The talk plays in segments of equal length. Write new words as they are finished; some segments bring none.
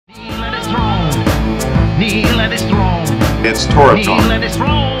Kneel at his throne. It's Torah Kneel Talk. at his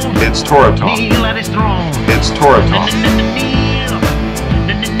throne. It's Torah Talk. Kneel at his throne. It's Torah Talk. Kneel.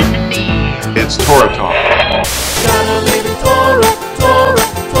 It's Torah Talk. Gotta live in Torah, Torah,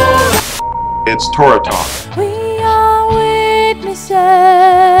 Torah. It's Torah Talk. We are witnesses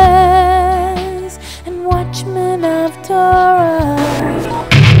and watchmen of Torah.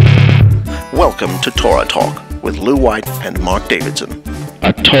 Welcome to Torah Talk with Lew White and Mark Davidson,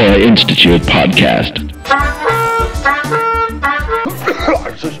 a Torah Institute podcast.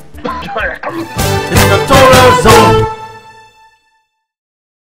 It's the Torah Zone.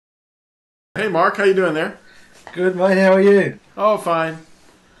 Hey Mark, how you doing there? Good, mate. How are you? Oh, fine.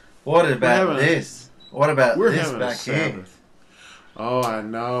 What about having this? What about We're this having back a here? Sabbath. Oh, I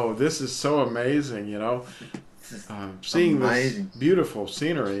know. This is so amazing, you know. Seeing amazing. this beautiful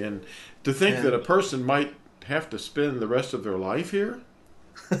scenery, and to think Yeah. that a person might have to spend the rest of their life here.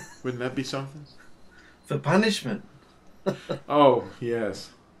 Wouldn't that be something? For punishment. Oh,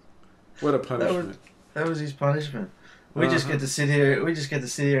 yes. What a punishment. That was his punishment. We just get to sit here. We just get to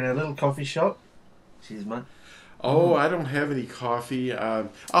sit here in a little coffee shop. Cheers, mate. Oh, I don't have any coffee.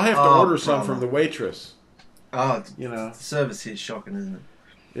 I'll have to order some brother. from the waitress. Oh, You know. the service here is shocking, isn't it?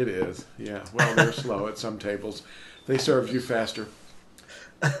 It is, yeah. Well, they're slow at some tables. They serve you faster.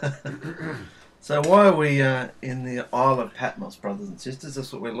 So why are we in the Isle of Patmos, brothers and sisters?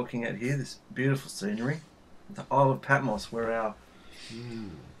 That's what we're looking at here. This beautiful scenery, the Isle of Patmos, where our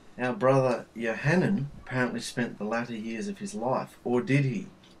brother Yahuchanon apparently spent the latter years of his life, or did he?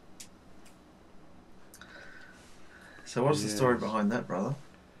 So what's the story Yes. behind that, brother?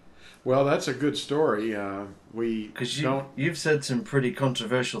 Well, that's a good story. We Because don't. you've said some pretty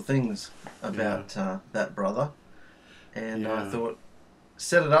controversial things about that brother, and I Yeah. thought,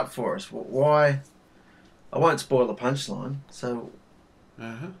 set it up for us. Why? I won't spoil the punchline. So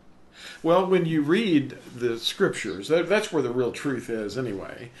Well, when you read the scriptures, that's where the real truth is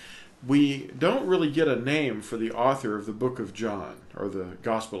anyway. We don't really get a name for the author of the book of John, or the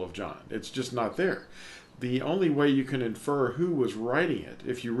Gospel of John. It's just not there. The only way you can infer who was writing it,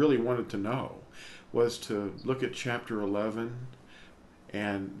 if you really wanted to know, was to look at chapter 11,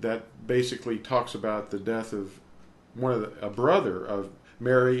 and that basically talks about the death of a brother of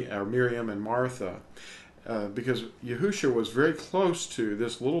Miriam and Martha, because Yahusha was very close to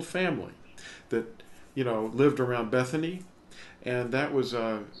this little family that, lived around Bethany, and that was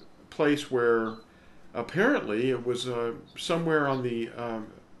a place where apparently it was somewhere on the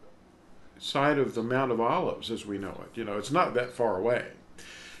side of the Mount of Olives as we know it. It's not that far away.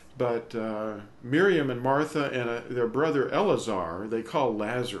 But Miriam and Martha and their brother Elazar, they call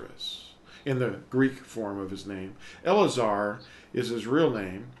Lazarus in the Greek form of his name. Elazar is his real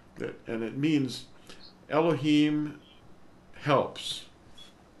name, and it means Elohim helps.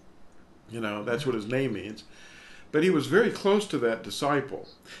 That's what his name means. But he was very close to that disciple,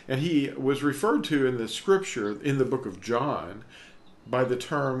 and he was referred to in the scripture in the book of John by the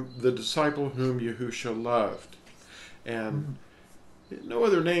term the disciple whom Yahusha loved. And no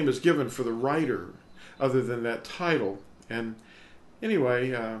other name is given for the writer other than that title. And anyway,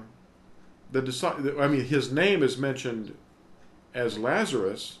 his name is mentioned as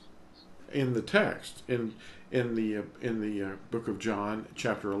Lazarus in the text in the book of John,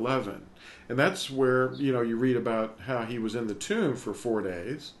 chapter 11, and that's where you read about how he was in the tomb for 4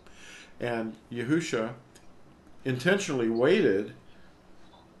 days, and Yahusha intentionally waited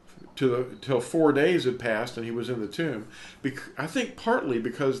till 4 days had passed and he was in the tomb. I think partly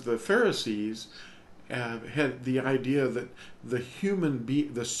because the Pharisees had the idea that the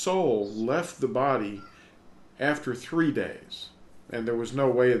the soul left the body after 3 days, and there was no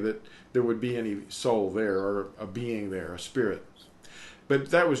way that there would be any soul there or a being there, a spirit. But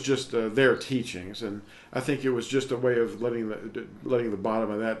that was just their teachings, and I think it was just a way of letting the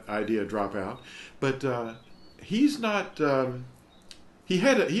bottom of that idea drop out. But he's not. He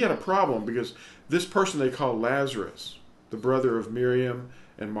had a problem because this person they call Lazarus, the brother of Miriam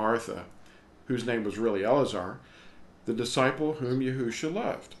and Martha, whose name was really Elazar, the disciple whom Yahusha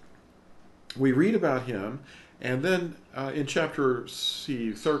loved. We read about him, and then in chapter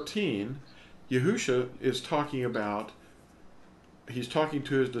 13, Yahusha is talking he's talking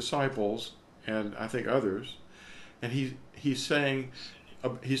to his disciples, and I think others, and he's saying,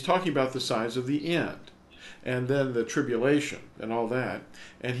 he's talking about the signs of the end, and then the tribulation and all that,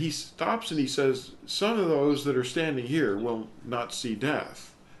 and he stops and he says, some of those that are standing here will not see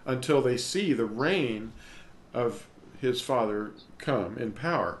death until they see the reign of his Father come in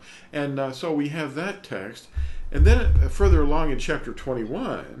power. And so we have that text. And then further along in chapter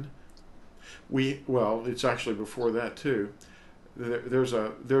 21, it's actually before that too, there's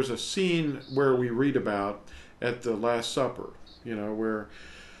a scene where we read about at the Last Supper, where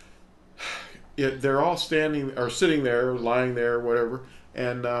they're all standing or sitting there, lying there, whatever,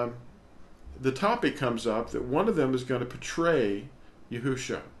 and the topic comes up that one of them is going to betray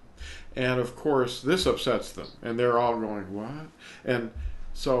Yahusha. And of course, this upsets them, and they're all going, what? And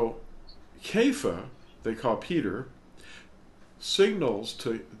so Kepha, they call Peter, signals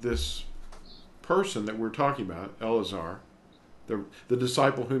to this person that we're talking about, Elazar, the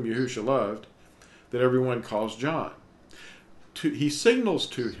disciple whom Yahusha loved, that everyone calls John. He signals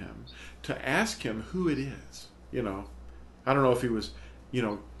to him to ask him who it is. I don't know if he was,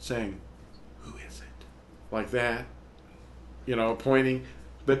 saying, who is it? Like that, pointing.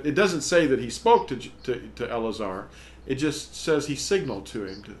 But it doesn't say that he spoke to Elazar. It just says he signaled to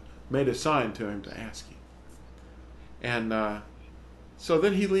him, made a sign to him to ask him. And so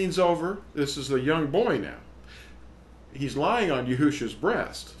then he leans over. This is a young boy now. He's lying on Yahusha's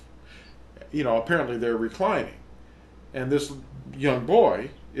breast. Apparently they're reclining. And this young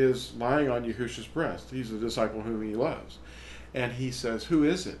boy is lying on Yahusha's breast. He's a disciple whom he loves. And he says, who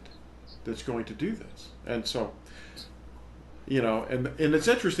is it that's going to do this? And so, and it's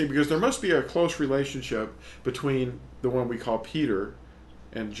interesting because there must be a close relationship between the one we call Peter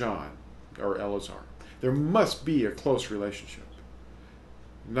and John, or Elazar. There must be a close relationship.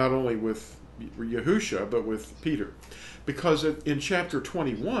 Not only with Yahusha, but with Peter. Because in chapter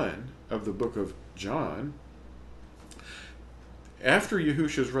 21 of the book of John, after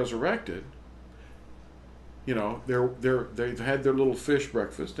Yahusha's resurrected, they've had their little fish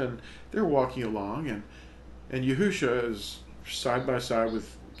breakfast, and they're walking along, and Yahusha is side by side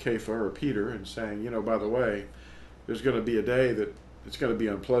with Kepha or Peter and saying, by the way, there's going to be a day that it's going to be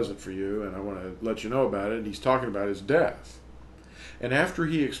unpleasant for you, and I want to let you know about it. And he's talking about his death. And after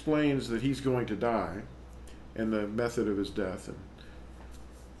he explains that he's going to die and the method of his death, and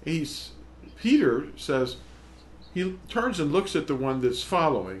Peter says, he turns and looks at the one that's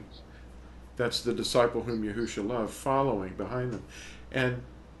following. That's the disciple whom Yahusha loved, following behind them. And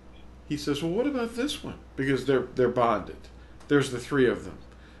he says, well, what about this one? Because they're bonded. There's the three of them.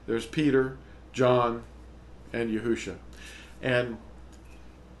 There's Peter, John, and Yahusha. And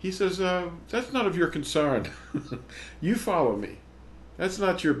he says, that's not of your concern. You follow me. That's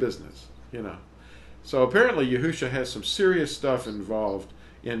not your business, So apparently Yahusha has some serious stuff involved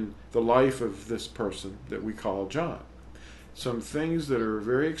in the life of this person that we call John. Some things that are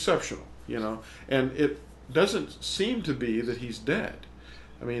very exceptional, And it doesn't seem to be that he's dead.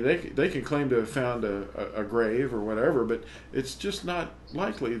 I mean, they can claim to have found a grave or whatever, but it's just not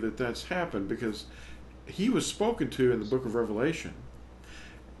likely that that's happened, because he was spoken to in the book of Revelation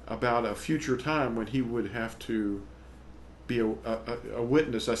about a future time when he would have to be a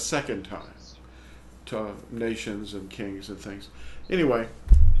witness a second time to nations and kings and things. Anyway,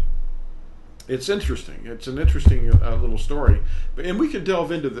 it's interesting. It's an interesting little story. And we can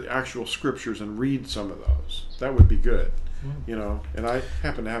delve into the actual scriptures and read some of those. That would be good. And I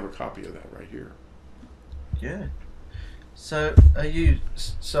happen to have a copy of that right here. Yeah. So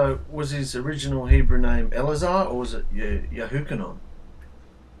was his original Hebrew name Elazar, or was it Yahuchanon?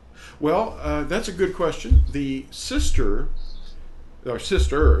 Well, that's a good question. The sisters,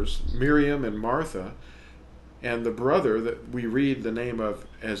 Miriam and Martha, and the brother that we read the name of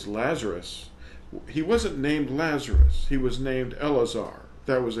as Lazarus, he wasn't named Lazarus. He was named Elazar.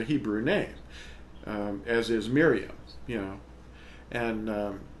 That was a Hebrew name, as is Miriam,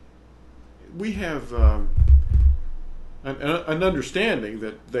 And we have an understanding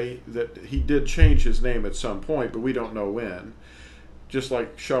that he did change his name at some point, but we don't know when. Just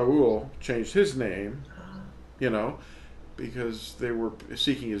like Shaul changed his name, because they were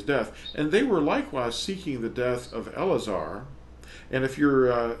seeking his death. And they were likewise seeking the death of Elazar. And if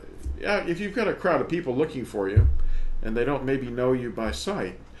you've got a crowd of people looking for you, and they don't maybe know you by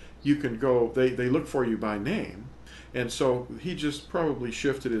sight, you can go, they look for you by name. And so he just probably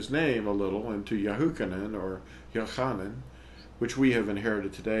shifted his name a little into Yahuchanon or Yahuchanon, which we have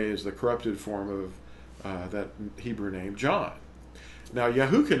inherited today as the corrupted form of that Hebrew name, John. Now,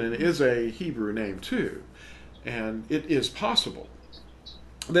 Yahuchanon is a Hebrew name too, and it is possible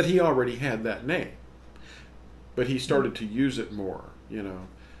that he already had that name, but he started to use it more,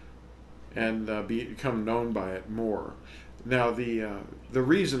 and become known by it more. Now, the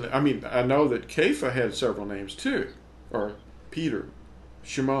reason, I know that Kepha had several names too, or Peter,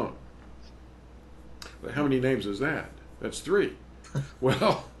 Shimon. But how many names is that? That's 3.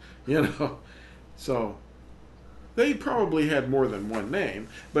 Well, so they probably had more than one name,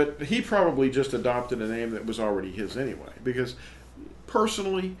 but he probably just adopted a name that was already his anyway. Because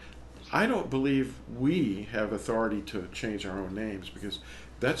personally, I don't believe we have authority to change our own names, because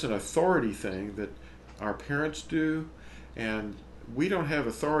that's an authority thing that our parents do, and we don't have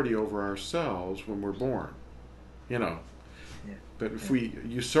authority over ourselves when we're born, you know. Yeah. But if we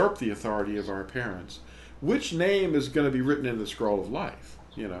usurp the authority of our parents, which name is going to be written in the scroll of life?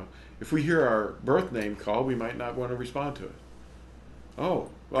 You know, if we hear our birth name called, we might not want to respond to it. Oh,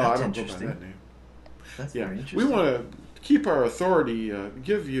 well, That's I don't go by interesting. that name. That's Yeah, very interesting. we want to keep our authority,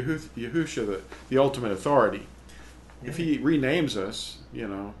 give Yahusha the ultimate authority. If he renames us, you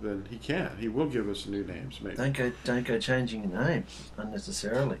know, then he can. He will give us new names, maybe. Don't go changing your name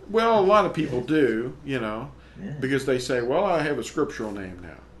unnecessarily. Well, a lot of people do, you know, Yeah. because they say, well, I have a scriptural name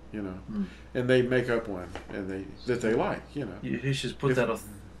now, you know, and they make up one and that they like, you know. Yahusha's put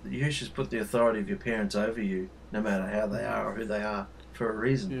Yahusha's put the authority of your parents over you, no matter how they are or who they are, for a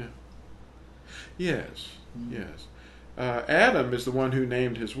reason. Yeah. Yes. Yes. Adam is the one who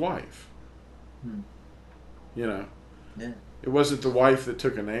named his wife. You know. Yeah. It wasn't the wife that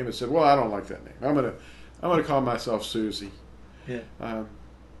took a name and said, "Well, I don't like that name. I'm gonna call myself Susie." Yeah.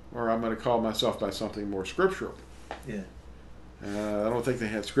 Or I'm gonna call myself by something more scriptural. Yeah. I don't think they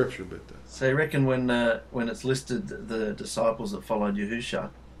had scripture, but So you reckon when it's listed the disciples that followed Yahusha,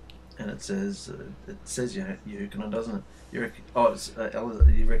 and it says Yahuchanon, doesn't it? You reckon? Oh, it's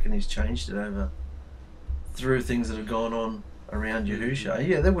Elazar, you reckon he's changed it over through things that have gone on around Yahusha?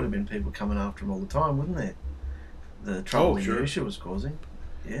 Yeah, there would have been people coming after him all the time, wouldn't there? The trouble that sure. Yahusha was causing.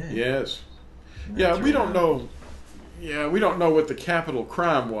 Yeah. yes, And yeah, that's we don't right. know. Yeah, we don't know what the capital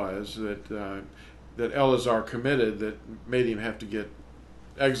crime was that Elazar committed that made him have to get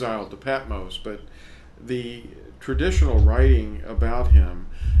exiled to Patmos, but the traditional writing about him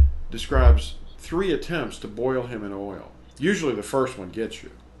describes 3 attempts to boil him in oil. Usually the first one gets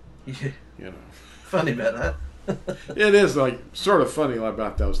you. Yeah. You know, Funny about that. it is like sort of funny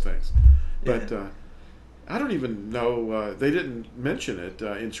about those things, but Yeah. I don't even know. They didn't mention it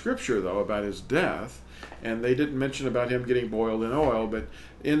in Scripture though about his death, and they didn't mention about him getting boiled in oil. But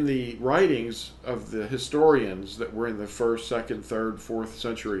in the writings of the historians that were in the 1st, 2nd, 3rd, 4th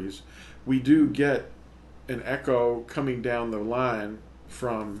centuries, we do get an echo coming down the line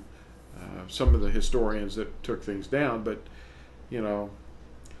from some of the historians that took things down. But you know,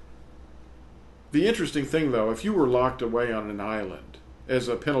 the interesting thing though, if you were locked away on an island as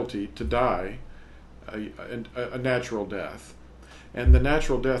a penalty to die a natural death, and the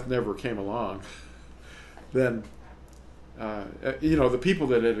natural death never came along, then you know, the people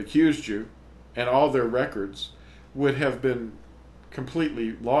that had accused you and all their records would have been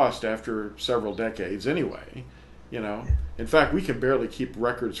completely lost after several decades anyway. You know, in fact, we can barely keep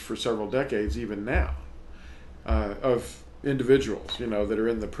records for several decades even now of individuals, you know, that are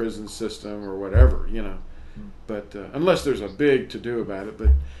in the prison system or whatever, you know. But unless there's a big to do about it, but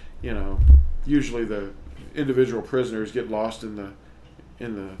you know, usually the individual prisoners get lost in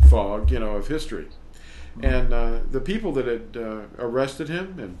the fog, you know, of history. And the people that had arrested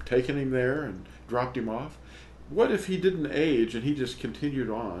him and taken him there and dropped him off, what if he didn't age and he just continued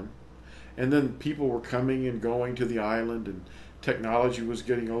on? And then people were coming and going to the island, and technology was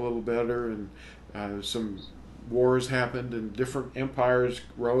getting a little better, and some wars happened, and different empires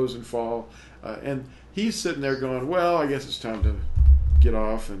rose and fall. And he's sitting there going, well, I guess it's time to get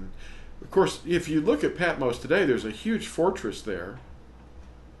off. And of course, if you look at Patmos today, there's a huge fortress there.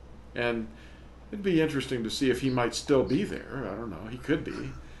 And it'd be interesting to see if he might still be there. I don't know. He could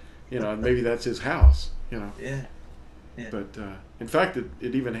be. You know, and maybe that's his house, you know. Yeah. But in fact,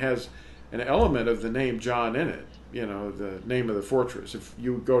 it even has an element of the name John in it, you know, the name of the fortress. If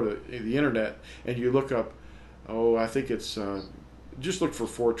you go to the internet and you look up, I think it's, just look for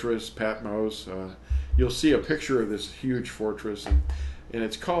Fortress Patmos, you'll see a picture of this huge fortress, and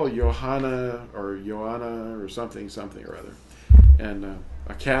it's called Johanna or something or other, and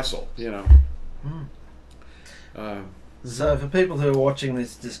a castle, you know. So for people who are watching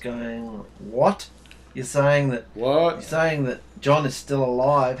this just going, what? You're saying that John is still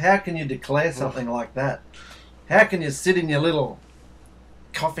alive. How can you declare something like that? How can you sit in your little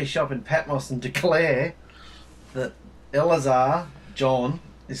coffee shop in Patmos and declare that Elazar, John,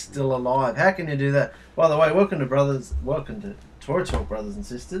 is still alive? How can you do that? By the way, welcome to TORAHTALK, brothers and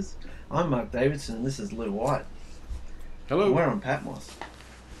sisters. I'm Mark Davidson and this is Lew White. Hello. We're on Patmos.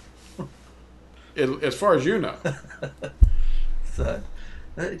 As far as you know. So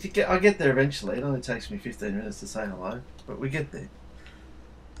I get there eventually. It only takes me 15 minutes to say hello, but we get there.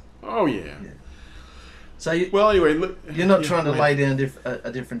 Oh yeah. So anyway, look, you're not trying to lay down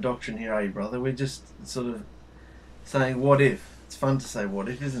a different doctrine here, are you, brother? We're just sort of saying, what if? It's fun to say what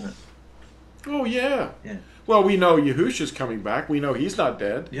if, isn't it? Oh, yeah. Yeah. Well, we know Yahusha's coming back. We know he's not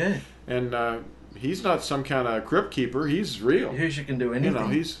dead. Yeah. And he's not some kind of crypt keeper. He's real. Yahusha can do anything. You know,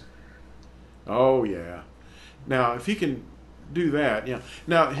 he's... Oh, yeah. Now, if he can do that, yeah.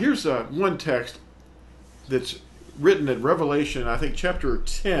 Now, here's one text that's written in Revelation, I think chapter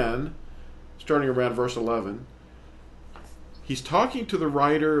 10, starting around verse 11. He's talking to the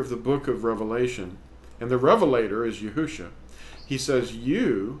writer of the book of Revelation, and the revelator is Yahusha. He says,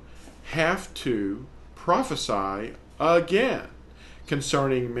 you have to prophesy again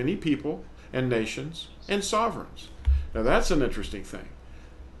concerning many people and nations and sovereigns. Now that's an interesting thing.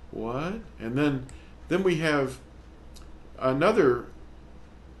 What? And then we have another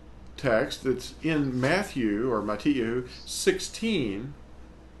text that's in Matthew 16,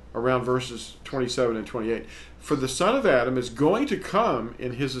 around verses 27 and 28. For the Son of Adam is going to come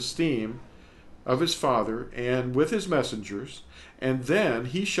in his esteem of his Father and with his messengers, and then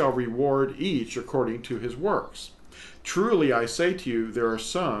he shall reward each according to his works. Truly I say to you, there are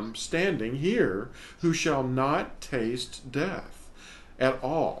some standing here who shall not taste death at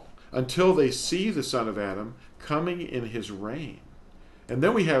all until they see the Son of Adam coming in his reign. And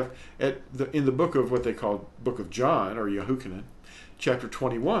then we have in the book of what they call Book of John, or Yahuchanon, chapter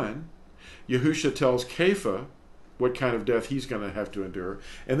 21, Yahusha tells Kepha what kind of death he's going to have to endure.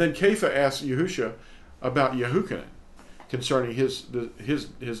 And then Kepha asks Yahusha about Yahuchanon concerning his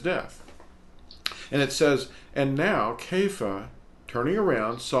death. And it says, and now Kepha, turning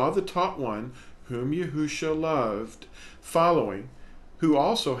around, saw the taught one whom Yahusha loved, following, who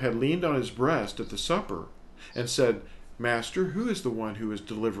also had leaned on his breast at the supper, and said, Master, who is the one who is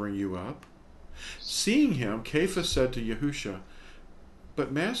delivering you up? Seeing him, Kepha said to Yahusha,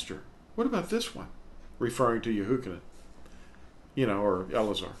 but Master, what about this one? Referring to Yahuchanon, or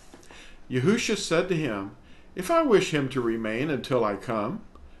Elazar. Yahusha said to him, if I wish him to remain until I come,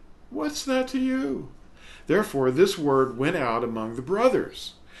 what's that to you? Therefore this word went out among the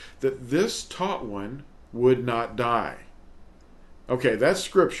brothers, that this taught one would not die. Okay, that's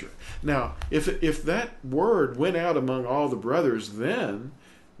scripture. Now, if that word went out among all the brothers then,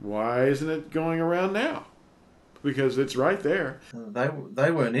 why isn't it going around now? Because it's right there. They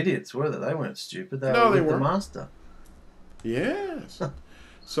weren't idiots, were they? They weren't stupid. They No, were they with the weren't. master. Yes.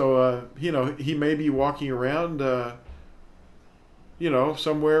 So, he may be walking around,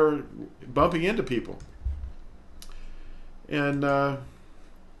 somewhere bumping into people. And,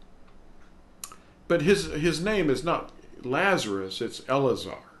 but his name is not Lazarus, it's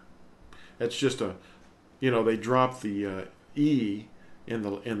Elazar. It's just they dropped the E in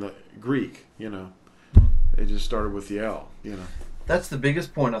the Greek, They just started with the L, That's the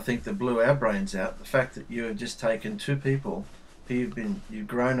biggest point, I think, that blew our brains out. The fact that you had just taken two people who you've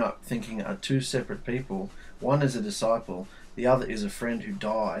grown up thinking are two separate people. One is a disciple, the other is a friend who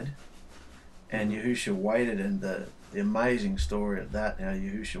died, and Yahusha waited, and the amazing story of that, how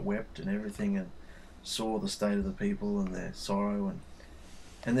Yahusha wept and everything, and saw the state of the people and their sorrow,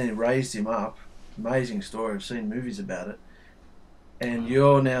 and then he raised him up. Amazing story. I've seen movies about it. And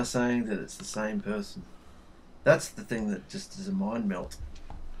you're now saying that it's the same person. That's the thing that just is a mind melt.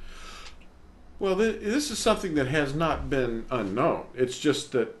 Well, this is something that has not been unknown. It's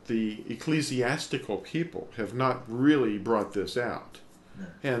just that the ecclesiastical people have not really brought this out. No.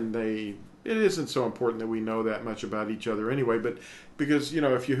 And it isn't so important that we know that much about each other anyway, but because,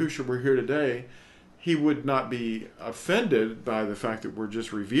 if Yahushua were here today, he would not be offended by the fact that we're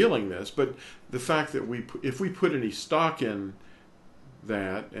just revealing this, but the fact that if we put any stock in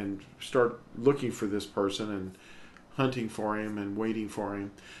that and start looking for this person and hunting for him and waiting for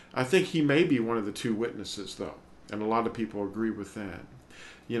him, I think he may be one of the two witnesses, though. And a lot of people agree with that.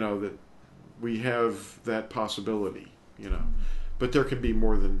 That we have that possibility, But there can be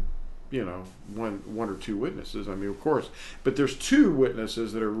more than, one or two witnesses. I mean, of course. But there's two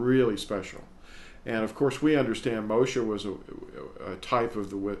witnesses that are really special. And of course, we understand Moshe was a type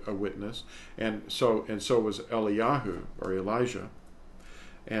of a witness, and so was Eliyahu or Elijah.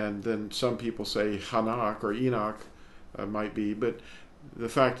 And then some people say Hanak or Enoch might be, but the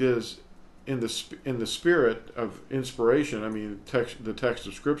fact is, in the spirit of inspiration, I mean, the text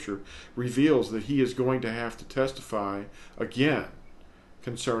of Scripture reveals that he is going to have to testify again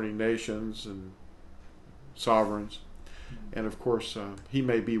concerning nations and sovereigns. And of course, he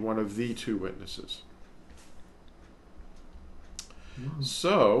may be one of the two witnesses.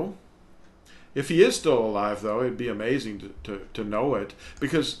 So, if he is still alive, though, it'd be amazing to know it,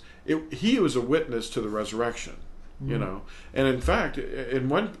 because he was a witness to the resurrection, And in fact, in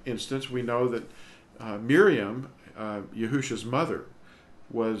one instance, we know that Miriam, Yahusha's mother,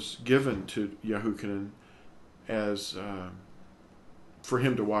 was given to Yahuchanon as for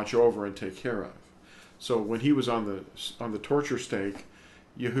him to watch over and take care of. So when he was on the torture stake,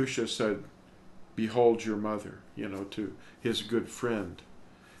 Yahusha said, "Behold your mother," to his good friend,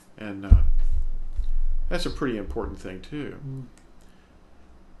 and that's a pretty important thing too.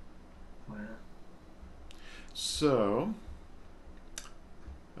 Wow. So,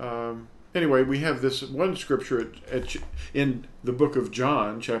 anyway, we have this one scripture in the book of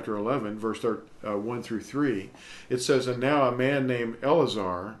John, chapter 11, verse 1 through 3. It says, "And now a man named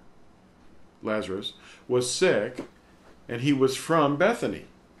Elazar," Lazarus, "was sick, and he was from Bethany,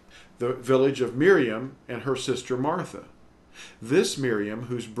 the village of Miriam and her sister Martha. This Miriam,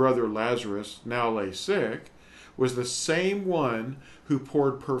 whose brother Lazarus now lay sick, was the same one who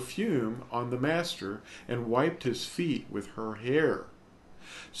poured perfume on the master and wiped his feet with her hair.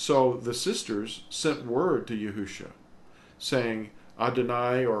 So the sisters sent word to Yahusha, saying,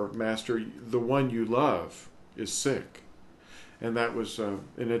 Adonai, or Master, the one you love, is sick." And that was an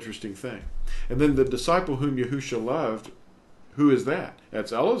interesting thing. And then the disciple whom Yahusha loved, who is that?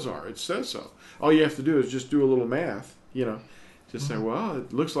 That's Elazar. It says so. All you have to do is just do a little math, just say, well,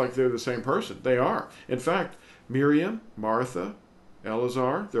 it looks like they're the same person. They are. In fact, Miriam, Martha,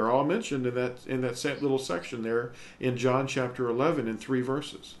 Elazar, they're all mentioned in that little section there in John chapter 11 in 3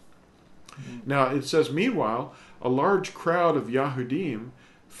 verses. Now, it says, meanwhile, a large crowd of Yahudim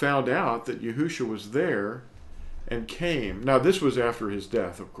found out that Yahusha was there and came. Now, this was after his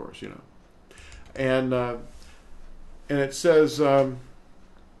death, of course, And it says,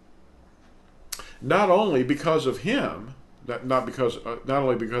 not only because of him, not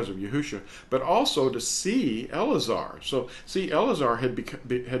only because of Yahusha, but also to see Elazar. So, see, Elazar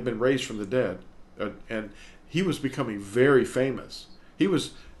had been raised from the dead, and he was becoming very famous. He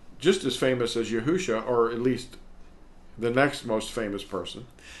was just as famous as Yahusha, or at least the next most famous person,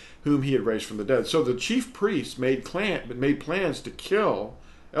 whom he had raised from the dead. So the chief priests made plans to kill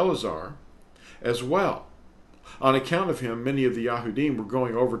Elazar as well. On account of him, many of the Yahudim were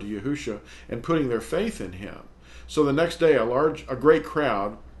going over to Yahusha and putting their faith in him. So the next day, a great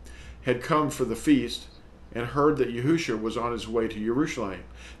crowd had come for the feast and heard that Yahusha was on his way to Jerusalem.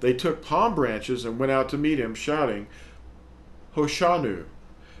 They took palm branches and went out to meet him, shouting, Hoshanu,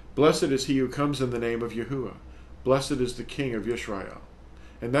 blessed is he who comes in the name of Yahuwah. Blessed is the King of Israel.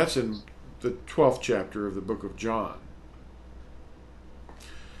 And that's in the 12th chapter of the book of John.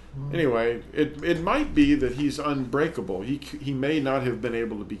 Anyway, it might be that he's unbreakable. He may not have been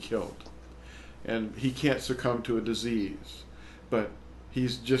able to be killed. And he can't succumb to a disease. But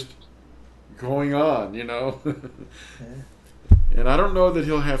he's just going on, And I don't know that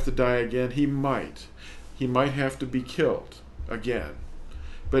he'll have to die again. He might. He might have to be killed again.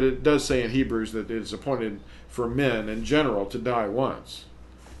 But it does say in Hebrews that it is appointed for men in general to die once.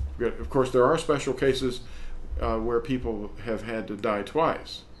 Of course, there are special cases where people have had to die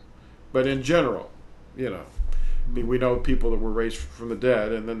twice. But in general, I mean, we know people that were raised from the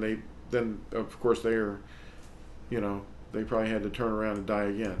dead, and then of course they are, they probably had to turn around and die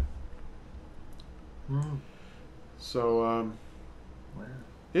again. So, wow.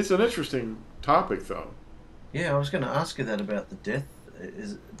 It's an interesting topic, though. Yeah, I was going to ask you that about the death.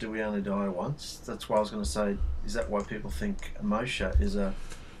 Do we only die once? That's why I was going to say, is that why people think Moshe is a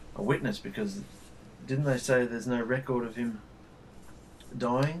witness? Because didn't they say there's no record of him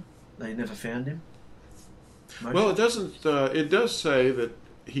dying? They never found him? Moshe? Well, it doesn't. It does say that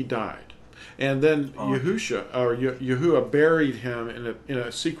he died, and then Yahusha or Yahuwah buried him in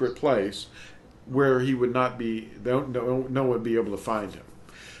a secret place where he would not be. No one would be able to find him,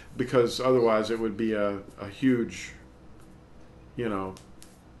 because otherwise it would be a huge,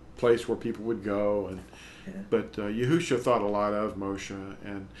 place where people would go. And but Yahusha thought a lot of Moshe,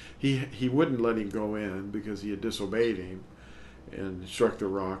 and he wouldn't let him go in because he had disobeyed him and struck the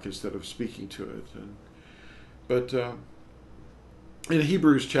rock instead of speaking to it. But in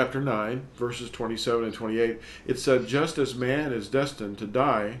Hebrews chapter 9, verses 27 and 28, it said, just as man is destined to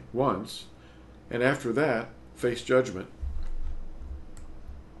die once, and after that, face judgment.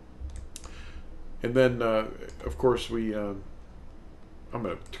 And then, of course, I'm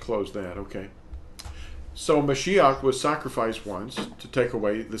going to close that, okay. So Mashiach was sacrificed once to take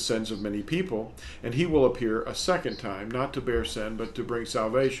away the sins of many people, and he will appear a second time, not to bear sin, but to bring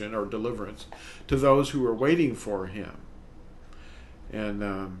salvation or deliverance to those who are waiting for him.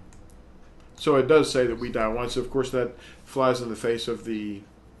 And so it does say that we die once. Of course, that flies in the face of the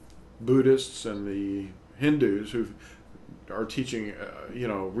Buddhists and the Hindus who are teaching,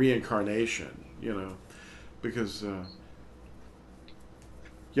 reincarnation, because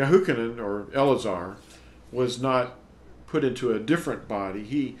Yahuchanon, or Elazar, was not put into a different body.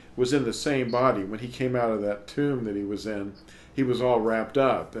 He was in the same body. When he came out of that tomb that he was in, he was all wrapped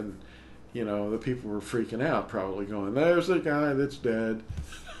up, and the people were freaking out, probably going, "There's the guy that's dead.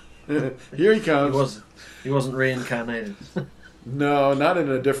 Here he comes." He wasn't reincarnated. No, not in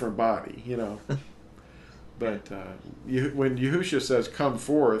a different body, But when Yahusha says, "Come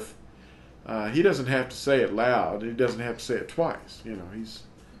forth," he doesn't have to say it loud. He doesn't have to say it twice. He's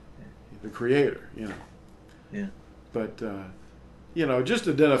the Creator. Yeah. But just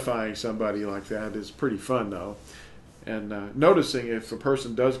identifying somebody like that is pretty fun, though. And noticing if a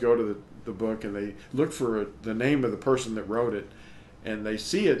person does go to the book and they look for the name of the person that wrote it, and they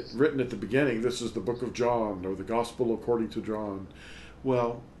see it written at the beginning, "This is the book of John," or "the Gospel according to John,"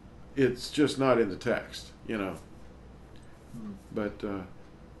 well, it's just not in the text, But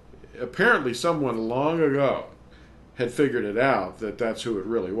apparently someone long ago had figured it out that that's who it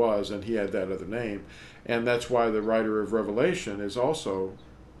really was, and he had that other name. And that's why the writer of Revelation is also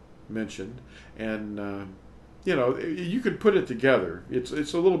mentioned. And, you could put it together.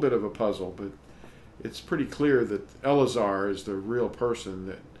 It's a little bit of a puzzle, but it's pretty clear that Elazar is the real person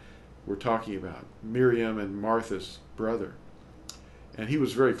that we're talking about, Miriam and Martha's brother. And he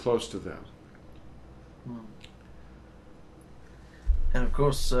was very close to them. And of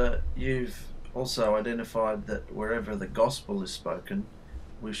course, you've also identified that wherever the gospel is spoken,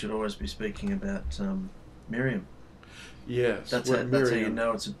 we should always be speaking about Miriam. Yes. That's how you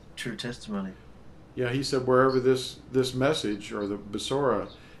know it's a true testimony. Yeah, he said wherever this message or the Besorah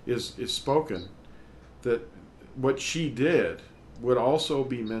is spoken, that what she did would also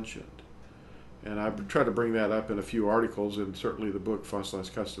be mentioned. And I try to bring that up in a few articles, and certainly the book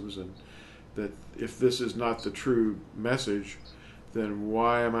Fossilized Customs, and that if this is not the true message, then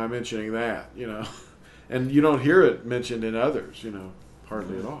why am I mentioning that, And you don't hear it mentioned in others,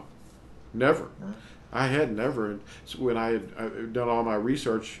 hardly at all. Never. I had never. When I had done all my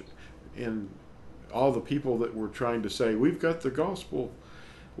research in all the people that were trying to say, "We've got the gospel,"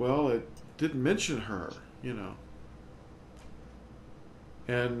 well, it didn't mention her,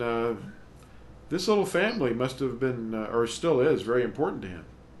 And this little family must have been, or still is, very important to him.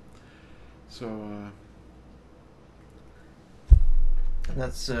 So... And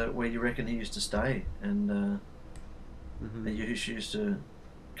that's where you reckon he used to stay, and Yahusha used to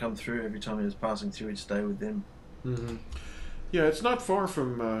come through every time he was passing through. He'd stay with them. Mm-hmm. Yeah, it's not far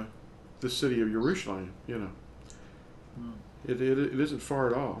from the city of Jerusalem. It isn't far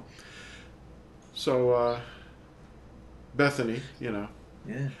at all. So Bethany, Yeah.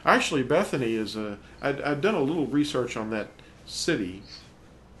 Actually, Bethany is I've done a little research on that city,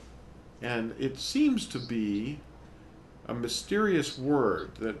 and it seems to be a mysterious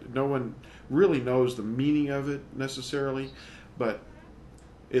word that no one really knows the meaning of it necessarily, but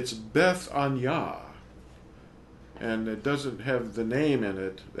it's Beth Anya, and it doesn't have the name in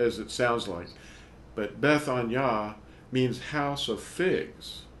it as it sounds like, but Beth Anya means house of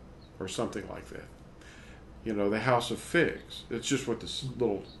figs or something like that. The house of figs. It's just what this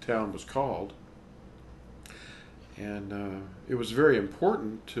little town was called, and it was very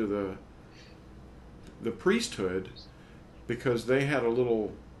important to the priesthood, because they had a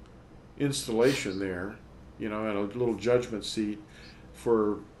little installation there, and a little judgment seat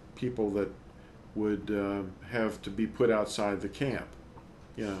for people that would have to be put outside the camp,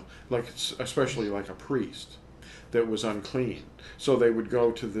 especially like a priest that was unclean. So they would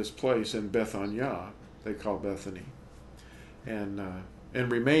go to this place in Bethania, they call Bethany, and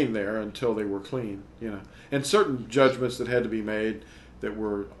remain there until they were clean, And certain judgments that had to be made that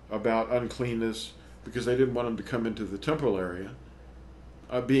were about uncleanness, because they didn't want them to come into the temple area,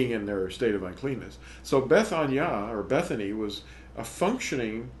 being in their state of uncleanness. So Bethania, or Bethany, was a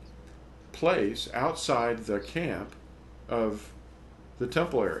functioning place outside the camp of the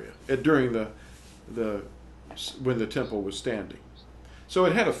temple area during when the temple was standing. So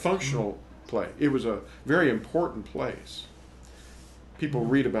it had a functional place. It was a very important place. People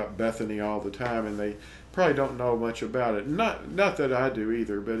read about Bethany all the time, and they probably don't know much about it. Not that I do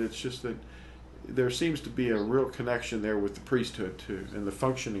either, but it's just that there seems to be a real connection there with the priesthood too, and the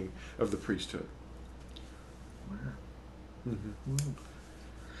functioning of the priesthood. Wow. Mm-hmm.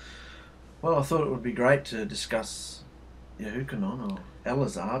 Well, I thought it would be great to discuss Yahuchanon, or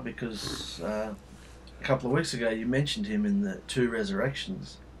Elazar, because a couple of weeks ago you mentioned him in the two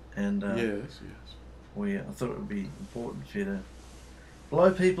resurrections, and yes. I thought it would be important for you to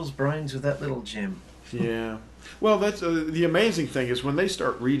blow people's brains with that little gem. Yeah. Well, that's the amazing thing is when they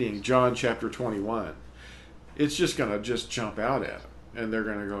start reading John chapter 21, it's just going to just jump out at them, and they're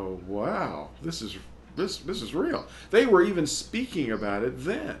going to go, "Wow, this is real." They were even speaking about it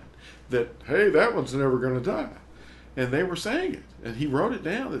then, that hey, that one's never going to die, and they were saying it, and he wrote it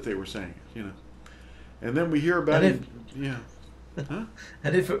down that they were saying it, you know. And then we hear about it. Yeah. Huh?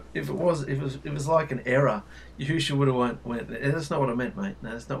 And if it was like an error, Yahusha would have went. That's not what I meant, mate.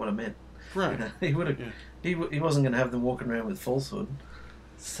 No, that's not what I meant. Right. You know, he would have. Yeah. He wasn't going to have them walking around with falsehood.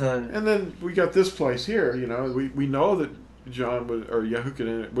 So. And then we got this place here. You know, we know that John was, or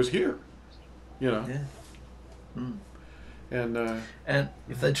Yahuchanon was here. You know. Yeah. Mm. And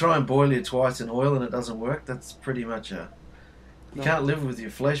if they try and boil you twice in oil and it doesn't work, that's pretty much a. You can't live with your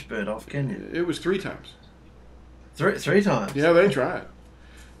flesh burnt off, can you? It was 3 times. Three times? Yeah, they tried.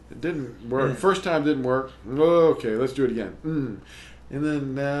 It didn't work. Yeah. First time didn't work. Okay, let's do it again. And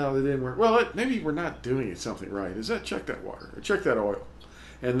then now it didn't work. Well, maybe we're not doing something right. Check that water, or check that oil.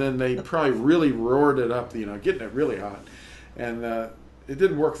 And then they probably really roared it up, you know, getting it really hot. And it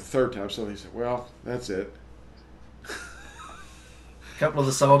didn't work the 3rd time, so they said, well, that's it. A couple of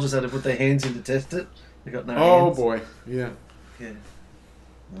the soldiers had to put their hands in to test it. They got no hands. Oh, boy. Yeah. Yeah.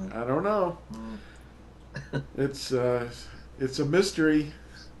 I don't know. It's a mystery.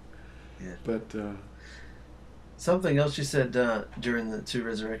 Yeah. But something else you said during the 2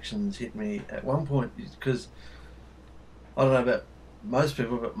 resurrections hit me at one point, because I don't know about most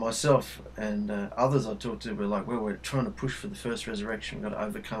people, but myself and others I talked to were like, well, we're trying to push for the first resurrection. We've got to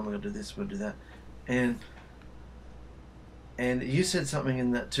overcome. We've got to do this. We've got to do that. And you said something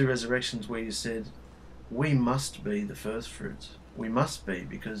in that 2 resurrections where you said, we must be the first fruits. We must be,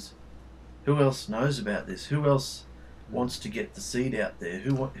 because who else knows about this? Who else wants to get the seed out there?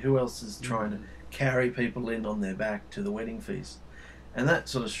 Who else is trying to carry people in on their back to the wedding feast? And that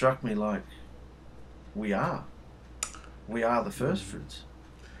sort of struck me like, we are the first fruits.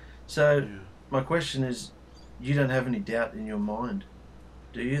 So my question is, you don't have any doubt in your mind,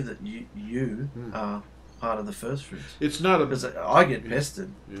 do you, that you are part of the first fruits? It's not because I get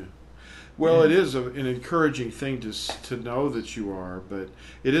pestered. Yeah. Well, it is an encouraging thing to know that you are, but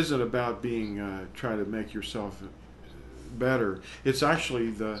it isn't about being trying to make yourself better. It's actually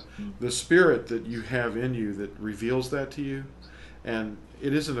the spirit that you have in you that reveals that to you, and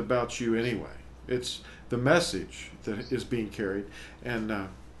it isn't about you anyway. It's the message that is being carried, and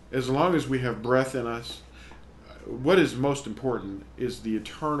as long as we have breath in us, what is most important is the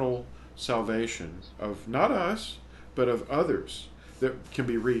eternal salvation of not us, but of others that can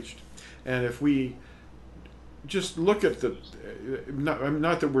be reached. And if we just look at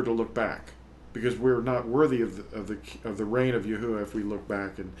not that we're to look back, because we're not worthy of the reign of Yahuwah if we look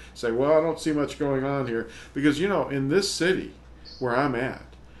back and say, well, I don't see much going on here, because you know, in this city where I'm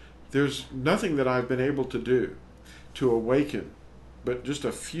at, there's nothing that I've been able to do to awaken, but just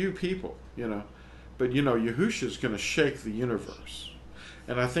a few people, you know. But you know, Yahusha is going to shake the universe.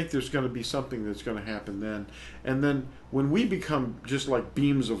 And I think there's going to be something that's going to happen then. And then when we become just like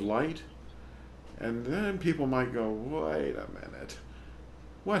beams of light, and then people might go, wait a minute,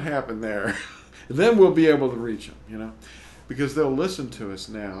 what happened there? Then we'll be able to reach them, you know, because they'll listen to us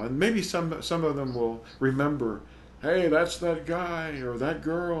now. And maybe some of them will remember, hey, that's that guy or that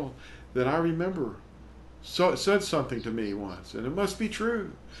girl that I remember said something to me once, and it must be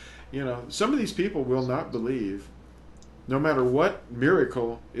true. You know, some of these people will not believe, no matter what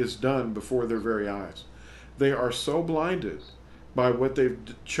miracle is done before their very eyes. They are so blinded by what they've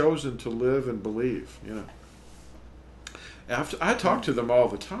chosen to live and believe, you know. I talk to them all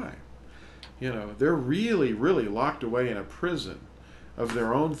the time. You know, they're really, really locked away in a prison of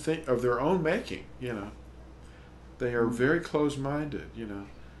their own of their own making, you know. They are very closed-minded, you know.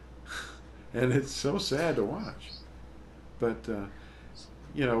 And it's so sad to watch. But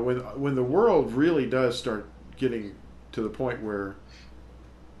you know, when the world really does start getting to the point where,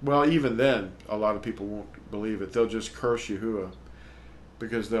 well, even then, a lot of people won't believe it. They'll just curse Yahuwah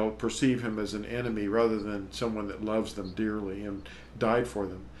because they'll perceive him as an enemy rather than someone that loves them dearly and died for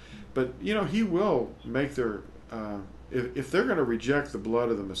them. But, you know, he will make their, if they're going to reject the blood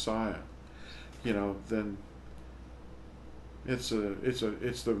of the Messiah, you know, then it's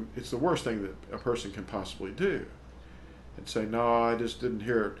the worst thing that a person can possibly do. And say, no, I just didn't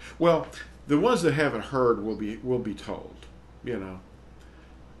hear it. Well, the ones that haven't heard will be told, you know.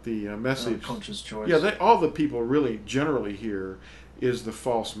 The message, conscious choice. Yeah, all the people really generally hear is the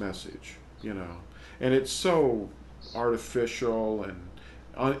false message, you know, and it's so artificial and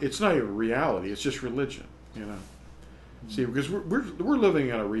it's not even reality. It's just religion, you know. See, because we're living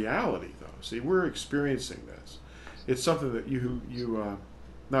in a reality, though. See, we're experiencing this. It's something that you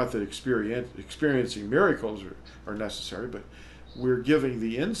not that experiencing miracles are necessary, but we're giving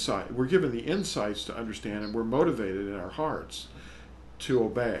the insight. We're given the insights to understand, and we're motivated in our hearts to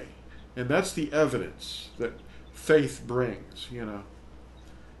obey, and that's the evidence that faith brings, you know.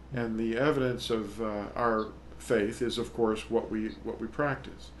 And the evidence of our faith is, of course, what we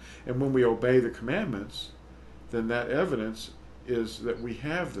practice. And when we obey the commandments, then that evidence is that we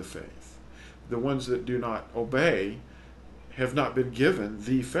have the faith. The ones that do not obey have not been given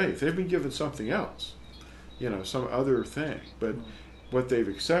the faith. They've been given something else, some other thing. But what they've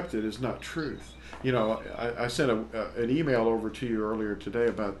accepted is not truth. I sent an email over to you earlier today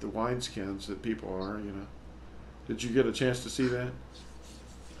about the wineskins that people are, Did you get a chance to see that?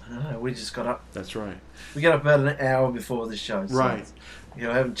 No, we just got up. That's right. We got up about an hour before this show. So right. I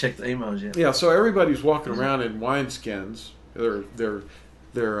haven't checked the emails yet. Yeah, so everybody's walking around in wineskins.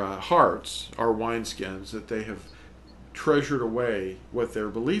 Their hearts are wineskins that they have treasured away what their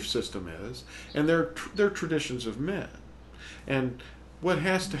belief system is, and their traditions of men. And what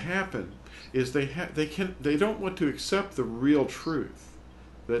has to happen is they don't want to accept the real truth.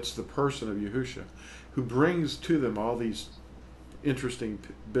 That's the person of Yahusha, who brings to them all these interesting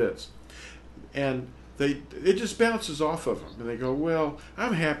bits, and it just bounces off of them, and they go, well,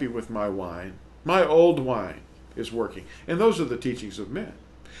 I'm happy with my wine. My old wine is working. And those are the teachings of men.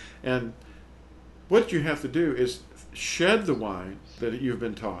 And what you have to do is shed the wine that you've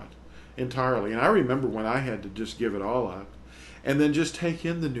been taught entirely. And I remember when I had to just give it all up and then just take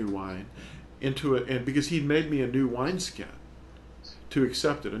in the new wine into it, and because he'd made me a new wineskin to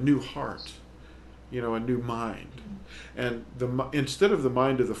accept it, a new heart, a new mind. And instead of the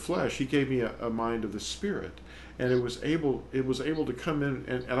mind of the flesh, he gave me a mind of the spirit, and it was able to come in,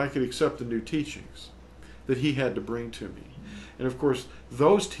 and I could accept the new teachings that he had to bring to me. And of course,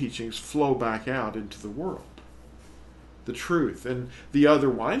 those teachings flow back out into the world. The truth and the other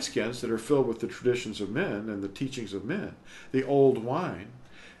wineskins that are filled with the traditions of men and the teachings of men, the old wine,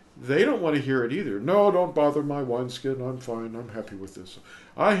 they don't want to hear it either. No, don't bother my wineskin. I'm fine. I'm happy with this.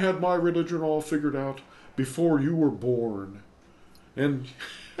 I had my religion all figured out before you were born. And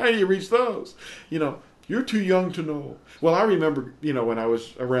how do you reach those? You're too young to know. Well, I remember, when I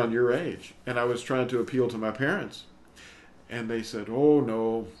was around your age and I was trying to appeal to my parents. And they said, oh,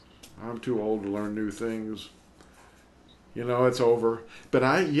 no, I'm too old to learn new things. It's over. But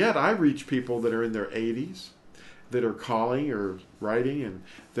I reach people that are in their 80s, that are calling or writing, and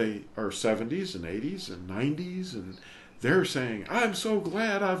they are 70s and 80s and 90s, and they're saying, I'm so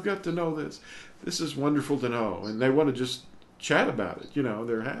glad I've got to know this. This is wonderful to know. And they want to just chat about it.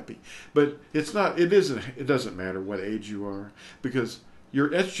 They're happy. But it doesn't matter what age you are, because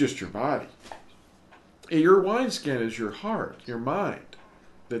it's just your body. Your wineskin is your heart, your mind,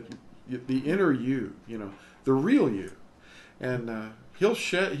 the inner you, the real you. And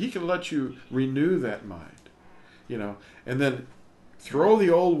he can let you renew that mind, and then throw the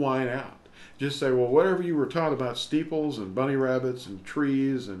old wine out. Just say, well, whatever you were taught about steeples and bunny rabbits and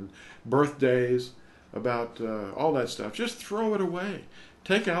trees and birthdays, about all that stuff, just throw it away.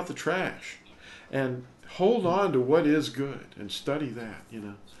 Take out the trash and hold on to what is good and study that,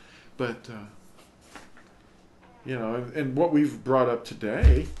 But, and what we've brought up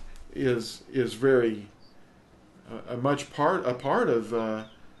today is very... a part of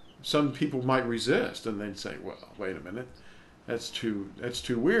some people might resist, and they'd say, well, wait a minute, that's too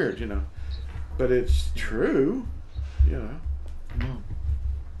weird, but it's true,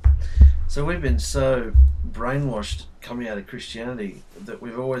 So we've been so brainwashed coming out of Christianity that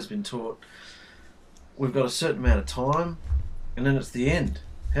we've always been taught we've got a certain amount of time, and then it's the end,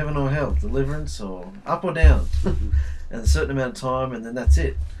 heaven or hell, deliverance or up or down, and a certain amount of time, and then that's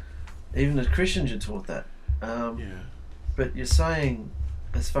it. Even as Christians, you're taught that. But you're saying,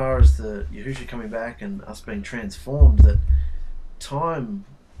 as far as the Yahusha coming back and us being transformed, that time,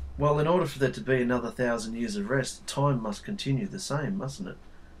 well, in order for there to be another 1,000 years of rest, time must continue the same, mustn't it?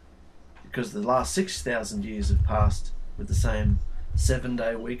 Because the last 6,000 years have passed with the same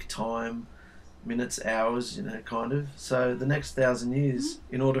 7-day week time, minutes, hours, kind of. So the next 1,000 years,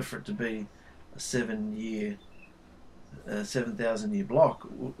 in order for it to be a 7,000-year block,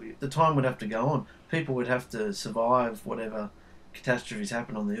 the time would have to go on. People would have to survive whatever catastrophes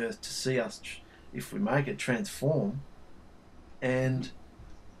happen on the earth to see us, if we make it, transform. And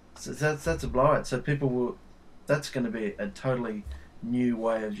so that's a blowout. So that's going to be a totally new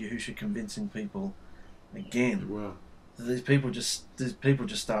way of Yahusha convincing people again. Wow. These people just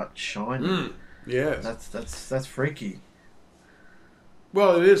start shining. Yes. That's freaky.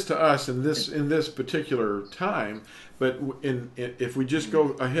 Well, it is to us in this particular time, but if we just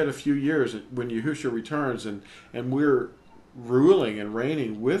go ahead a few years, when Yahusha returns and we're ruling and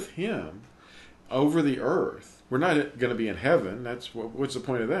reigning with him over the earth, we're not going to be in heaven. That's what's the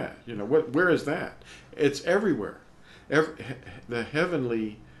point of that? Where is that? It's everywhere. The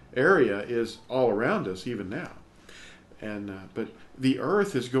heavenly area is all around us even now, and but the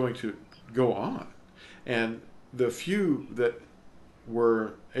earth is going to go on, and the few that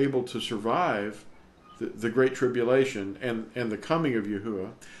were able to survive the Great Tribulation and the coming of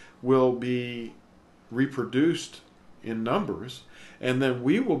Yahuwah will be reproduced in numbers, and then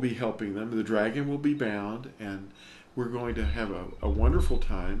we will be helping them. The dragon will be bound, and we're going to have a wonderful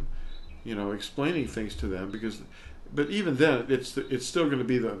time, explaining things to them. But even then, it's still going to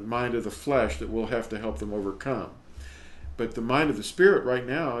be the mind of the flesh that we'll have to help them overcome. But the mind of the Spirit right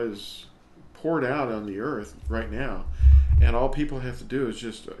now is poured out on the earth right now, and all people have to do is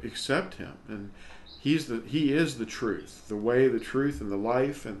just accept Him, and He is the truth, the way, the truth, and the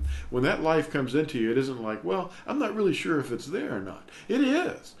life. And when that life comes into you, it isn't like, well, I'm not really sure if it's there or not. It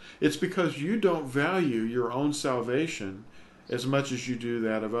is. It's because you don't value your own salvation as much as you do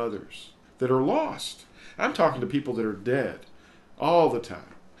that of others that are lost. I'm talking to people that are dead all the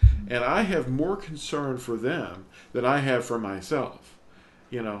time, and I have more concern for them than I have for myself.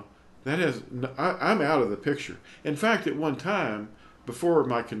 I'm out of the picture. In fact, at one time, before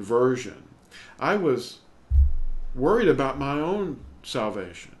my conversion, I was worried about my own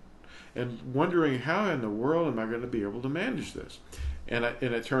salvation and wondering, how in the world am I going to be able to manage this? And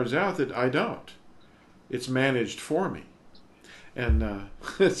it turns out that I don't. It's managed for me. And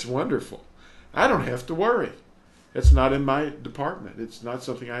it's wonderful. I don't have to worry. It's not in my department. It's not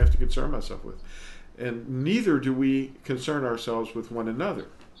something I have to concern myself with. And neither do we concern ourselves with one another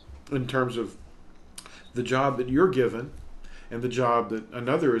in terms of the job that you're given and the job that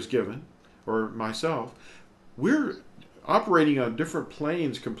another is given, or myself. We're operating on different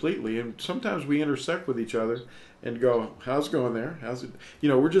planes completely, and sometimes we intersect with each other and go, how's it going there? How's it?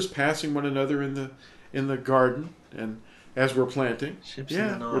 We're just passing one another in the garden, and as we're planting. Ships in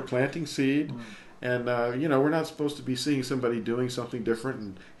the night. We're planting seed. And, we're not supposed to be seeing somebody doing something different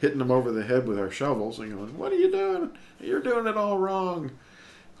and hitting them over the head with our shovels and going, what are you doing? You're doing it all wrong.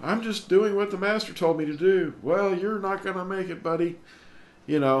 I'm just doing what the master told me to do. Well, you're not going to make it, buddy.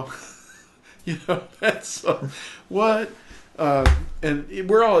 That's what. And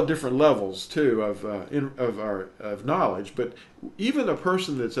we're all at different levels, too, of knowledge. But even a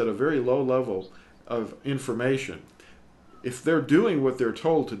person that's at a very low level of information, if they're doing what they're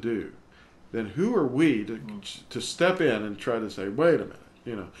told to do, then who are we to step in and try to say, wait a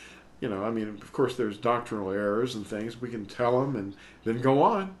minute, of course there's doctrinal errors and things. We can tell them and then go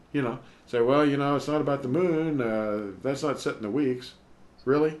on, say, well, it's not about the moon. That's not set in the weeks.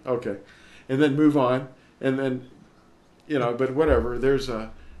 Really? Okay. And then move on. And then, but whatever. There's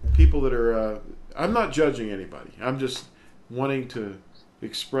people that are, I'm not judging anybody. I'm just wanting to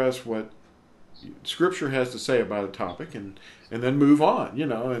express what Scripture has to say about a topic and then move on,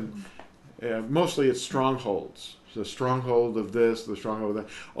 and mostly it's strongholds. The stronghold of this, the stronghold of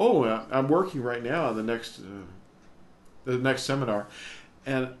that. I'm working right now on the next seminar,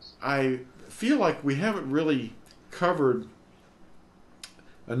 and I feel like we haven't really covered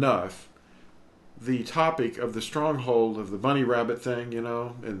enough the topic of the stronghold of the bunny rabbit thing,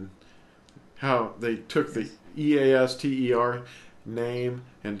 and how they took the EASTER name,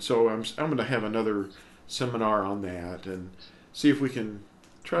 and so I'm going to have another seminar on that and see if we can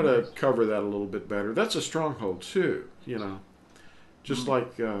try to cover that a little bit better. That's a stronghold too, just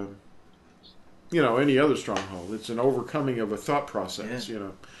like any other stronghold. It's an overcoming of a thought process,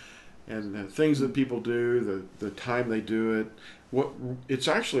 and things that people do, the time they do it. It's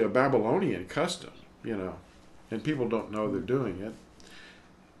actually a Babylonian custom, and people don't know they're doing it,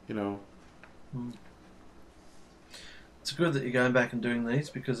 It's good that you're going back and doing these,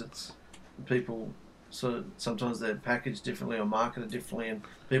 because it's people. So sometimes they're packaged differently or marketed differently, and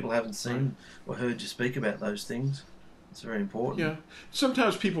people haven't seen or heard you speak about those things. It's very important. Yeah.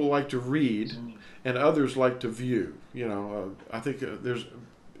 Sometimes people like to read, and others like to view. I think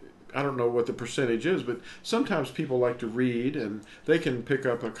I don't know what the percentage is, but sometimes people like to read, and they can pick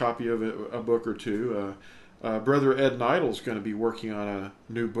up a copy of a book or two. Brother Ed Nidle's going to be working on a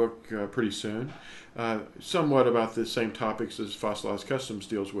new book pretty soon, somewhat about the same topics as Fossilized Customs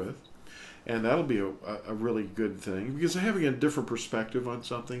deals with. And that'll be a really good thing, because having a different perspective on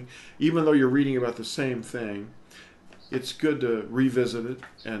something, even though you're reading about the same thing, it's good to revisit it.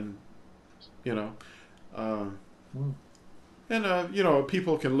 And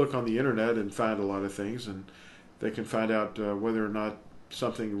people can look on the internet and find a lot of things, and they can find out whether or not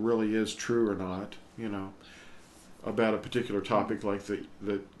something really is true or not, about a particular topic, like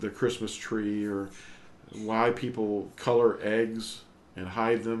the Christmas tree, or why people color eggs and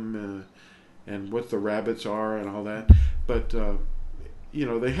hide them, and what the rabbits are and all that. But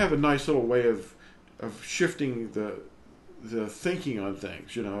they have a nice little way of shifting the thinking on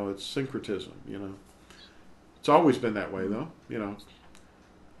things. It's syncretism. It's always been that way, though.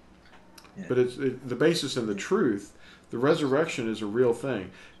 Yeah. But the basis in the truth. The resurrection is a real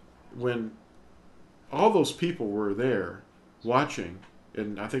thing. When all those people were there watching,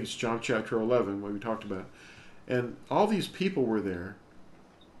 and I think it's John chapter 11, what we talked about, and all these people were there,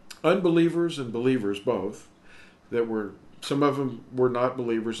 unbelievers and believers both, some of them were not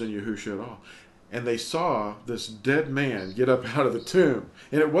believers in Yahusha at all. And they saw this dead man get up out of the tomb.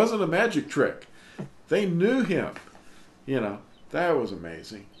 And it wasn't a magic trick. They knew him. That was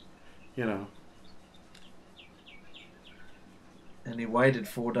amazing. And he waited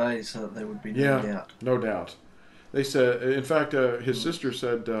 4 days so that there would be no doubt. No doubt. They said, in fact, his sister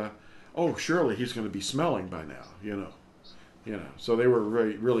said, "Oh, surely he's going to be smelling by now." So they were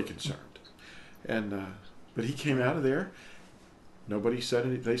really concerned. And but he came out of there. Nobody said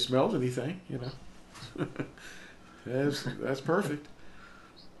anything. They smelled anything. That's perfect.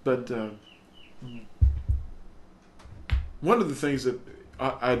 But one of the things that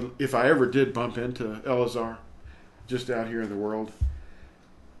if I ever did bump into Elazar, just out here in the world,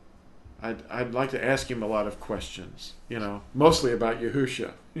 I'd like to ask him a lot of questions, mostly about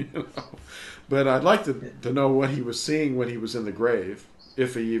Yahusha, but I'd like to know what he was seeing when he was in the grave,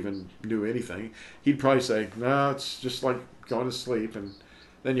 if he even knew anything. He'd probably say, "No, it's just like going to sleep, and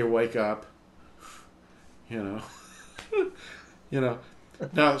then you wake up." Now,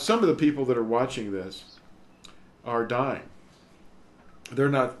 some of the people that are watching this are dying. They're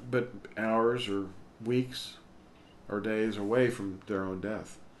not but hours or weeks or days away from their own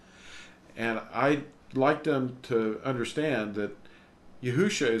death. And I'd like them to understand that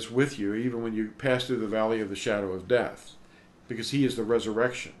Yahusha is with you even when you pass through the valley of the shadow of death, because he is the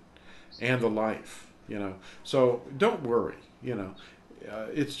resurrection and the life. So don't worry.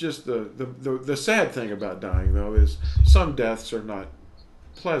 It's just the sad thing about dying, though, is some deaths are not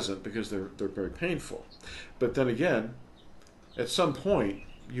pleasant because they're very painful. But then again, at some point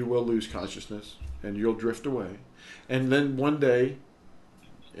you will lose consciousness and you'll drift away. And then one day,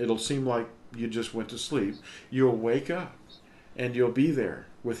 it'll seem like you just went to sleep. You'll wake up, and you'll be there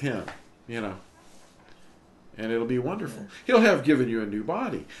with him, and it'll be wonderful. He'll have given you a new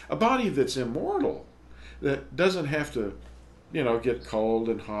body, a body that's immortal, that doesn't have to, get cold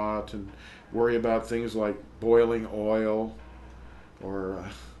and hot and worry about things like boiling oil or,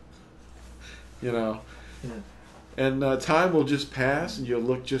 And time will just pass, and you'll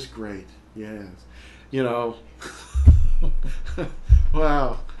look just great. Yes.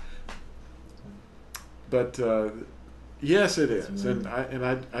 Wow. But yes, it is, and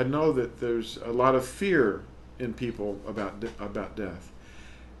I know that there's a lot of fear in people about death,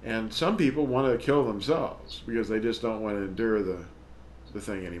 and some people want to kill themselves because they just don't want to endure the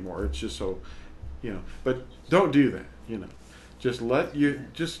thing anymore. It's just so, But don't do that. Just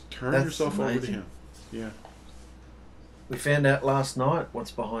turn yourself over to him. Yeah. We found out last night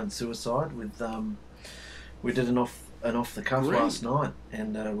what's behind suicide. We did an off the cuff last night,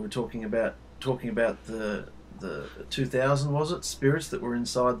 and we were talking about the 2,000, was it, spirits that were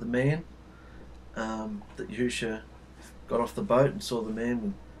inside the man. That Yahusha got off the boat and saw the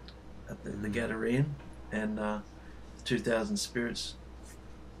man at the Gadarene, and 2,000 spirits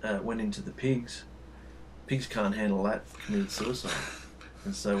went into the pigs. Pigs can't handle that, committed suicide,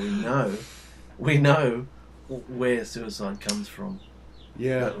 and so we know where suicide comes from.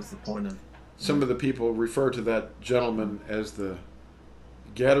 Yeah, that was the point of. Some of the people refer to that gentleman as the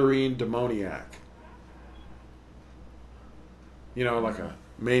Gadarene demoniac. Like a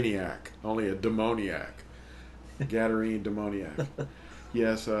maniac, only a demoniac. Gadarene demoniac.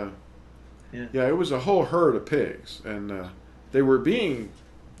 Yes. Yeah, it was a whole herd of pigs, and they were being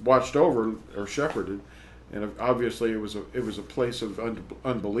watched over or shepherded, and obviously it was a place of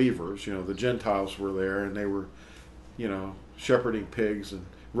unbelievers. The Gentiles were there, and they were, shepherding pigs and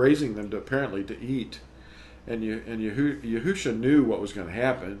raising them apparently to eat. And Yahusha knew what was going to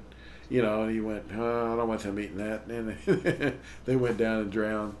happen, and he went, "Oh, I don't want them eating that." And they went down and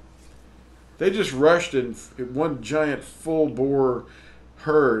drowned. They just rushed in one giant full-bore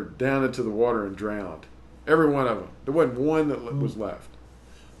herd down into the water and drowned. Every one of them. There wasn't one that was left.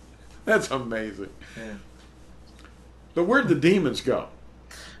 That's amazing. Yeah. But where'd the demons go?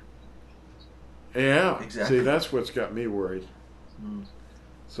 Yeah. Exactly. See, that's what's got me worried.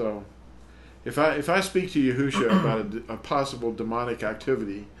 So, if I speak to Yahusha about a possible demonic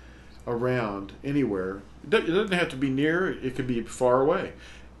activity around anywhere, it doesn't have to be near. It could be far away.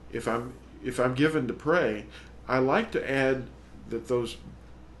 If I'm given to pray, I like to add that those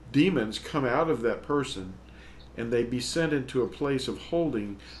demons come out of that person and they be sent into a place of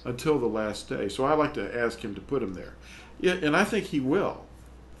holding until the last day. So I like to ask him to put them there. Yeah, and I think he will.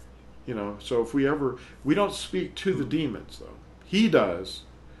 So if we don't speak to the demons, though. He does,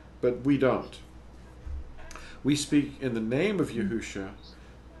 but we don't. We speak in the name of Yahusha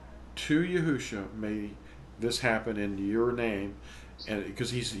to Yahusha. May this happen in your name, and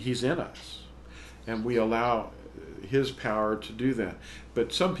because he's in us, and we allow his power to do that.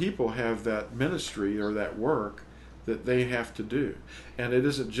 But some people have that ministry or that work that they have to do, and it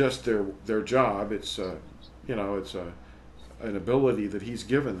isn't just their job. It's it's an ability that he's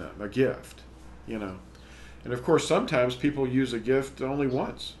given them, a gift, And of course, sometimes people use a gift only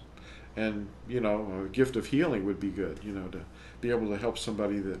once, and a gift of healing would be good, to be able to help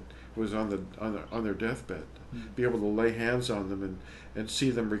somebody that was on their deathbed, be able to lay hands on them and see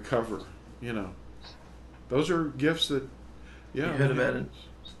them recover. Those are gifts that. Yeah. You heard about it?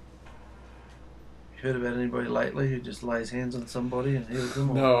 You heard about anybody lately who just lays hands on somebody and heals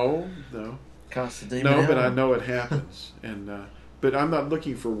them? No. Casts the demon out? No, but I know it happens, and but I'm not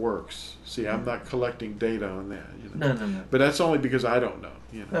looking for works. See, I'm not collecting data on that. No. But that's only because I don't know.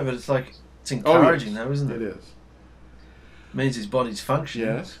 No, but it's encouraging, yes. though, isn't it? It is. Means his body's functioning.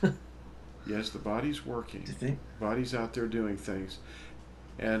 Yes. Yes, the body's working. Do you think? Body's out there doing things,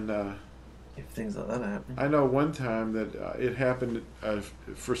 and if things like that are happening. I know one time that it happened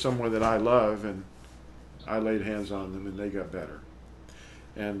for someone that I love, and I laid hands on them, and they got better,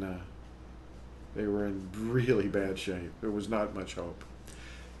 and they were in really bad shape. There was not much hope,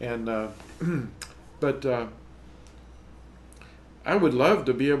 and but I would love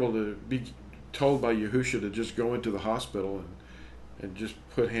to be able to be told by Yahusha to just go into the hospital and just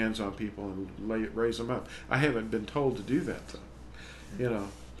put hands on people and raise them up. I haven't been told to do that, though.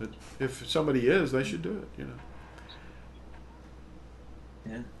 But if somebody is, they should do it.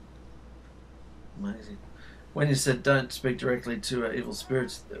 Yeah. Amazing. When you said don't speak directly to evil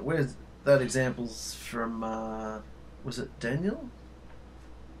spirits, where's that examples from? Was it Daniel,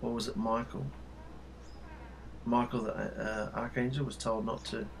 or was it Michael? Michael, the archangel, was told not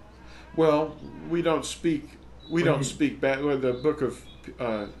to. Well, we don't speak. We don't speak bad. The book of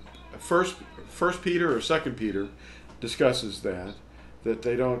First Peter or Second Peter discusses that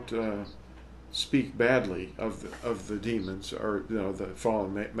they don't speak badly of the demons or the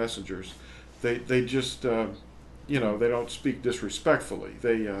fallen messengers. They just they don't speak disrespectfully.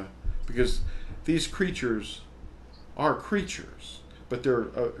 Because these creatures are creatures, but they're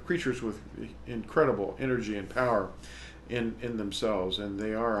creatures with incredible energy and power in themselves, and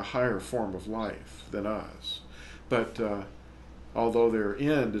they are a higher form of life than us. But although their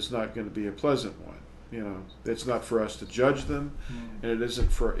end is not going to be a pleasant one, it's not for us to judge them, and it's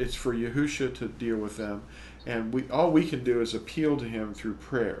for Yahusha to deal with them, and all we can do is appeal to him through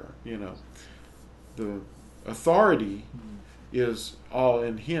prayer. The authority is all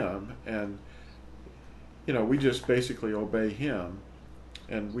in him, and we just basically obey him,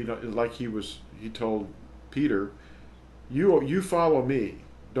 and we don't, like he told Peter, you follow me,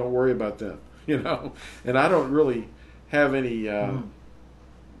 don't worry about them, and I don't really have any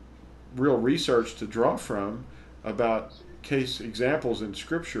real research to draw from about case examples in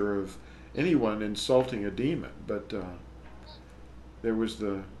Scripture of anyone insulting a demon, but there was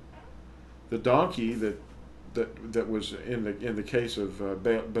the donkey that was in the case of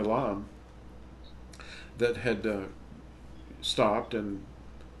Balaam that had stopped, and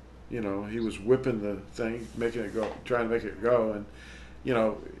he was whipping the thing, making it go, trying to make it go, and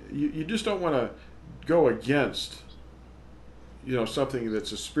you just don't want to go against something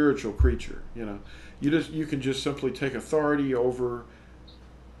that's a spiritual creature. You can just simply take authority over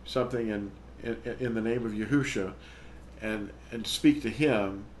something in the name of Yahusha and speak to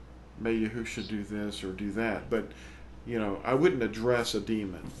him. May Yahusha do this or do that, but I wouldn't address a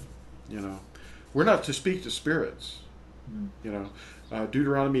demon. We're not to speak to spirits.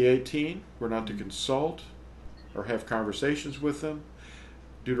 Deuteronomy 18, we're not to consult or have conversations with them.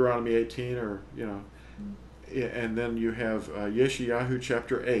 Deuteronomy 18, or and then you have Yeshayahu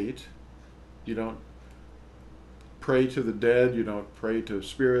chapter 8. You don't pray to the dead. You don't pray to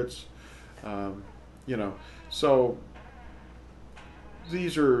spirits. So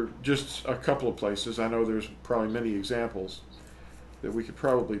these are just a couple of places. I know there's probably many examples that we could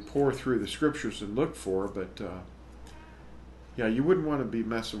probably pour through the Scriptures and look for, but you wouldn't want to be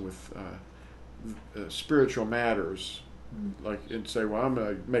messing with spiritual matters, and say, well, I'm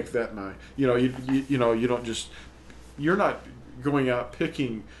going to make that my, you don't just, you're not going out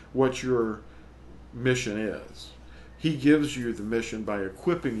picking what your mission is. He gives you the mission by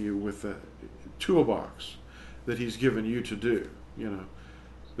equipping you with a toolbox that he's given you to do.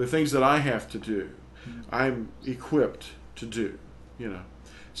 The things that I have to do, I'm equipped to do.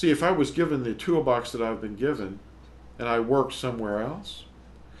 See, if I was given the toolbox that I've been given, and I worked somewhere else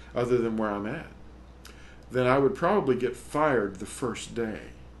other than where I'm at, then I would probably get fired the first day.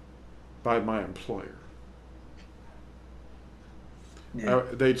 by my employer. Yeah.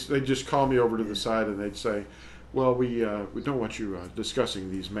 They'd just call me over to the side and they'd say, well, we don't want you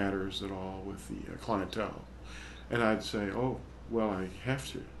discussing these matters at all with the clientele. And I'd say, oh, well, I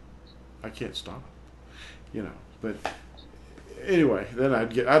have to. I can't stop. You know, but anyway, then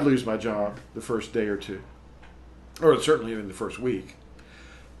I'd lose my job the first day or two, or certainly in the first week.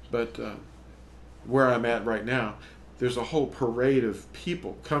 But where I'm at right now, there's a whole parade of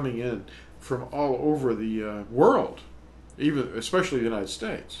people coming in from all over the world, even especially the United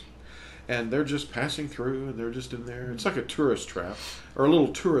States, and they're just passing through, and they're just in there. It's like a tourist trap or a little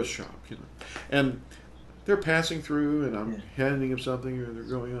tourist shop, you know, and they're passing through, and I'm handing them something, or they're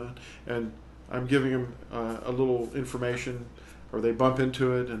going on, and I'm giving them a little information, or they bump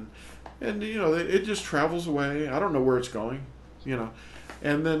into it, and you know, it just travels away. I don't know where it's going, you know,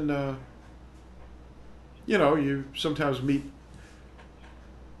 and then you know, you sometimes meet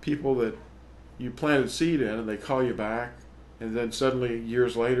people that you planted seed in, and they call you back, and then suddenly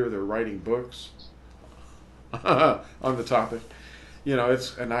years later they're writing books on the topic. You know,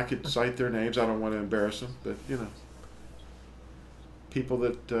 and I could cite their names. I don't want to embarrass them, but you know, people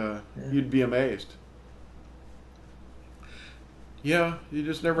that you'd be amazed. Yeah, you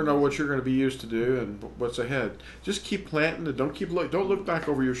just never know what you're going to be used to do and what's ahead. Just keep planting and don't look back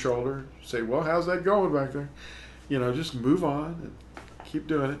over your shoulder. Say, well, how's that going back there? You know, just move on and keep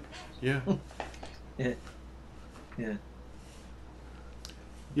doing it. Yeah.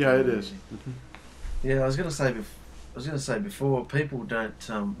 Yeah, it is. Mm-hmm. Yeah, I was going to say before, people don't.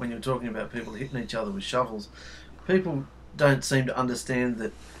 When you're talking about people hitting each other with shovels, people don't seem to understand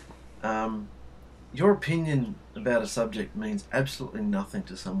that your opinion about a subject means absolutely nothing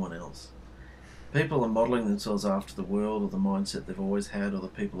to someone else. People are modelling themselves after the world or the mindset they've always had or the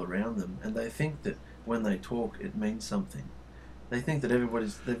people around them, and they think that when they talk, it means something. They think that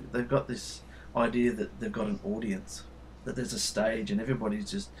they've got this idea that they've got an audience, that there's a stage and everybody's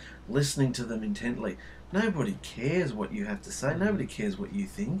just listening to them intently. Nobody cares what you have to say. Nobody cares what you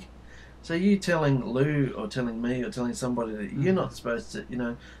think. So you telling Lou or telling me or telling somebody that you're not supposed to, you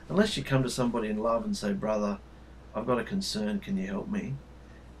know, unless you come to somebody in love and say, brother, I've got a concern, can you help me?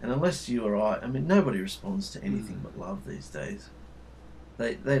 And unless you or I mean, nobody responds to anything but love these days.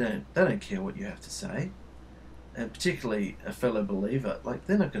 They don't care what you have to say. And particularly a fellow believer, like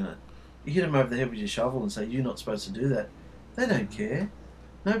they're not going to, you hit them over the head with your shovel and say, you're not supposed to do that. They don't care.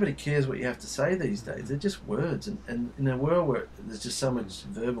 Nobody cares what you have to say these days. They're just words. And in a world where there's just so much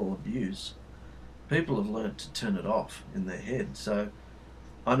verbal abuse, people have learnt to turn it off in their head. So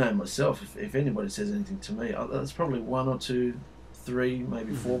I know myself, if anybody says anything to me, there's probably one or two, three,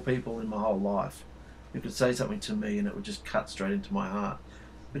 maybe four people in my whole life who could say something to me and it would just cut straight into my heart.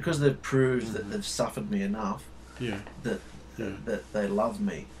 Because they've proved that they've suffered me enough that they love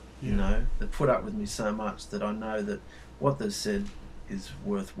me. You know, they put up with me so much that I know that what they've said is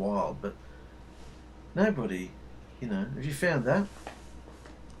worthwhile. But nobody, you know, have you found that?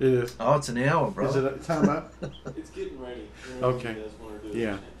 It is. Oh, it's an hour, bro. Is it time up? It's getting ready. Okay.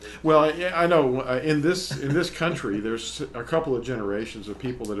 Yeah. Well, yeah, I know. In this country, there's a couple of generations of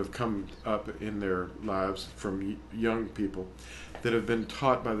people that have come up in their lives from young people that have been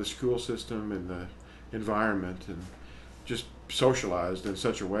taught by the school system and the environment and just socialized in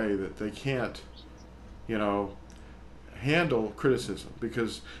such a way that they can't, you know, handle criticism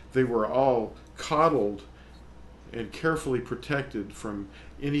because they were all coddled and carefully protected from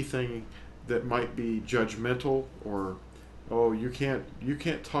anything that might be judgmental or, oh, you can't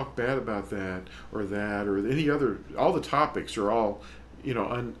talk bad about that or any other. All the topics are all, you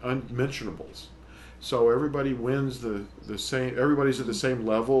know, unmentionables. So everybody wins the same. Everybody's at the same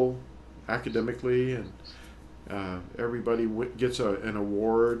level academically, and everybody gets an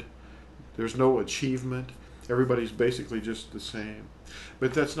award. There's no achievement. Everybody's basically just the same.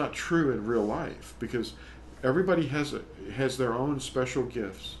 But that's not true in real life because everybody has their own special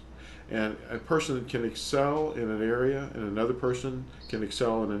gifts. And a person can excel in an area and another person can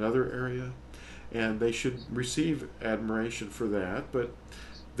excel in another area. And they should receive admiration for that, but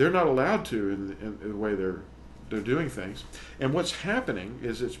they're not allowed to in the way they're doing things. And what's happening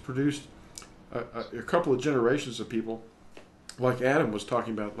is it's produced a couple of generations of people, like Adam was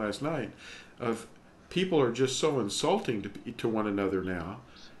talking about last night, of people are just so insulting to one another now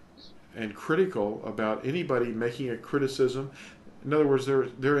and critical about anybody making a criticism. In other words,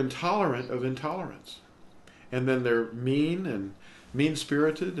 they're intolerant of intolerance. And then they're mean and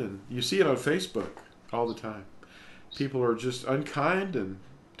mean-spirited, and you see it on Facebook all the time. People are just unkind and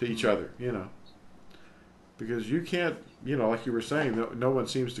to each other, you know. Because you can't, you know, like you were saying, no one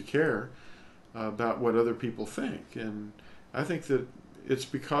seems to care about what other people think. And I think that it's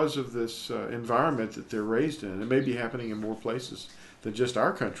because of this environment that they're raised in. It may be happening in more places than just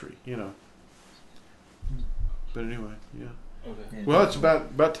our country, you know. But anyway, yeah. Okay. Well, it's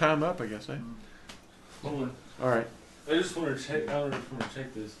about time up, I guess, eh? Hold on. All right. I just want to check. I want to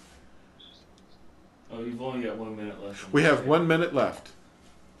check this. Oh, you've only got 1 minute left. We have 1 minute left.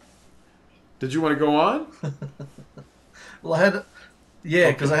 Did you want to go on? Well, I had,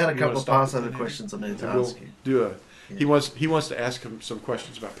 because I had a You couple wanna of stop Passover it? questions I need to We'll ask you. do a. Yeah. He wants to ask him some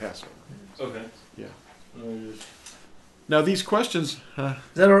questions about Passover. Okay. Yeah. Just... Now these questions. Is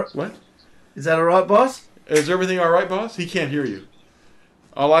that all right? What? Is that all right, boss? Is everything all right, boss? He can't hear you.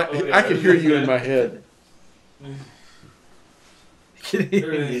 yeah, I can hear you in my head.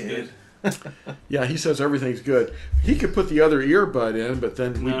 Everything's good. Yeah, he says everything's good. He could put the other earbud in, but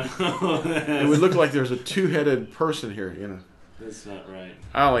then it would look like there's a two-headed person here, you know. That's not right.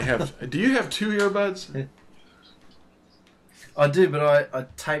 I only have... Do you have two earbuds? I do, but I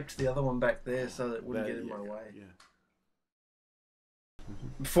taped the other one back there so that it wouldn't get in my way. Yeah.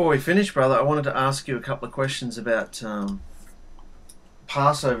 Before we finish, brother, I wanted to ask you a couple of questions about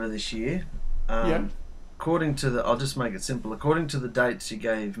Passover this year. Yeah. According to I'll just make it simple. According to the dates you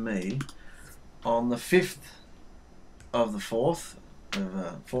gave me, on the 5th of the 4th,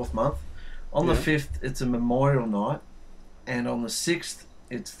 fourth month, on the 5th it's a memorial night, and on the 6th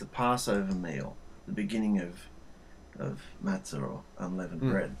it's the Passover meal, the beginning of matzah or unleavened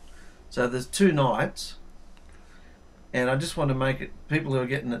bread. So there's 2 nights, and I just want to make it, people who are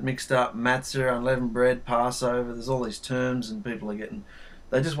getting it mixed up, matzah, unleavened bread, Passover, there's all these terms, and people are getting...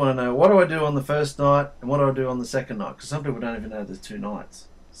 They just want to know, what do I do on the first night and what do I do on the second night? Because some people don't even know there's 2 nights.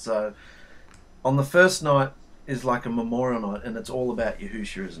 So on the first night is like a memorial night, and it's all about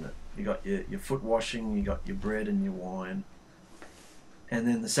Yahusha, isn't it? You got your foot washing, you got your bread and your wine. And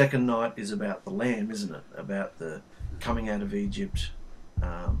then the second night is about the lamb, isn't it? About the coming out of Egypt.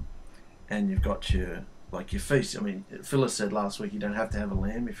 And you've got your feast. I mean, Phyllis said last week you don't have to have a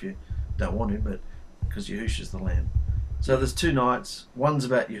lamb if you don't want to, but because Yahusha's the lamb. So there's 2 nights. One's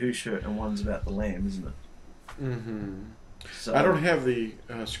about Yahusha and one's about the lamb, isn't it? Mm-hmm. So, I don't have the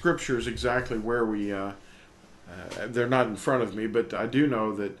scriptures exactly where we... they're not in front of me, but I do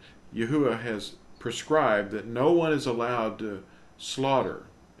know that Yahuwah has prescribed that no one is allowed to slaughter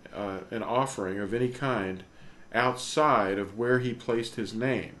an offering of any kind outside of where he placed his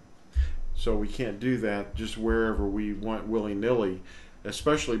name. So we can't do that just wherever we want, willy-nilly,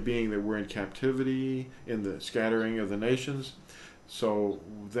 especially being that we're in captivity in the scattering of the nations. So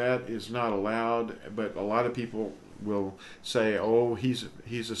that is not allowed, but a lot of people will say, oh, he's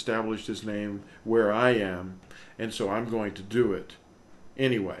established his name where I am, and so I'm going to do it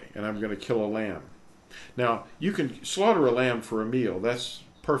anyway, and I'm going to kill a lamb. Now, you can slaughter a lamb for a meal. That's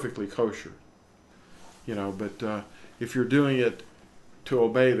perfectly kosher. You know, but if you're doing it to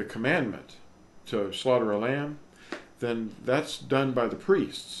obey the commandment to slaughter a lamb, then that's done by the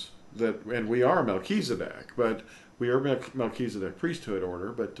priests. And we are Melchizedek, but we are Melchizedek priesthood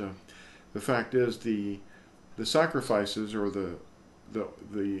order. But the fact is, the sacrifices or the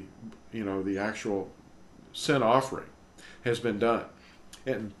actual sin offering has been done,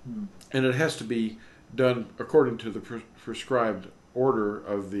 and it has to be done according to the prescribed order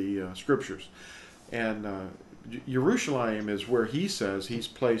of the scriptures. And Jerusalem is where he says he's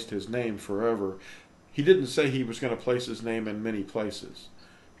placed his name forever. He didn't say he was going to place his name in many places.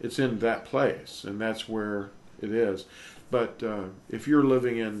 It's in that place, and that's where it is. But if you're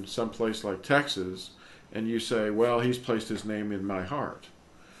living in some place like Texas, and you say, well, he's placed his name in my heart.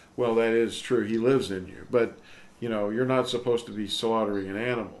 Well, that is true. He lives in you. But, you know, you're not supposed to be slaughtering an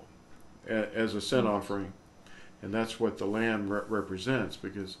animal as a sin offering. And that's what the lamb represents,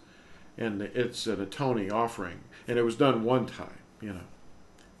 and it's an atoning offering. And it was done one time, you know.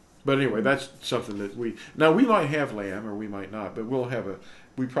 But anyway, that's something that we might have lamb or we might not, but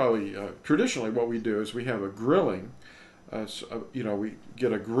we probably, traditionally what we do is we have a grilling, we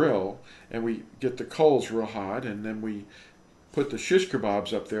get a grill and we get the coals real hot, and then we put the shish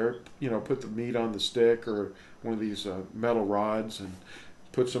kebabs up there, put the meat on the stick or one of these metal rods, and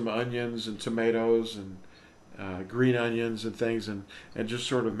put some onions and tomatoes and green onions and things, and just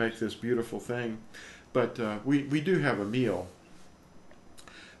sort of make this beautiful thing. But we do have a meal.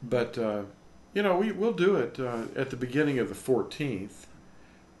 But, we'll do it at the beginning of the 14th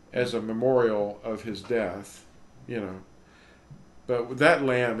as a memorial of his death, But that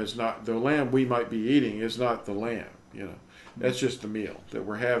lamb is not, the lamb we might be eating is not the lamb, That's just the meal that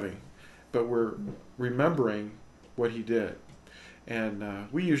we're having. But we're remembering what he did.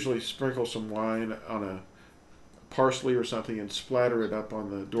 And we usually sprinkle some wine on a parsley or something and splatter it up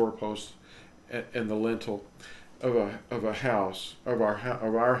on the doorpost and the lintel. of a house of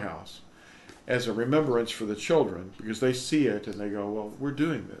our house as a remembrance for the children, because they see it and they go, well, we're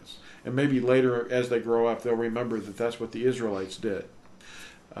doing this, and maybe later as they grow up they'll remember that that's what the Israelites did.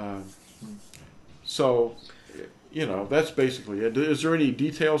 So, that's basically it. Is there any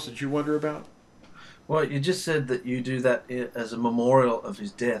details that you wonder about? Well, you just said that you do that as a memorial of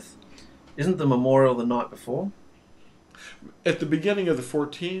his death. Isn't the memorial the night before? At the beginning of the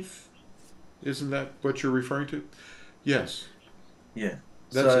 14th, isn't that what you're referring to? Yes. Yeah.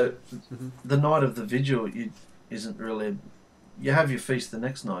 That's so it. Mm-hmm. The night of the vigil isn't really. You have your feast the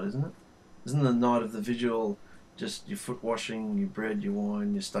next night, isn't it? Isn't the night of the vigil just your foot washing, your bread, your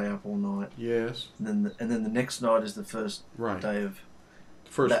wine, you stay up all night? Yes. And then the next night is the first day of.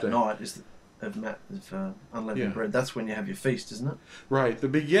 That night is of unleavened bread. That's when you have your feast, isn't it? Right. The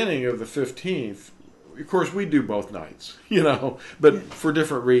beginning of the 15th. Of course, we do both nights, but for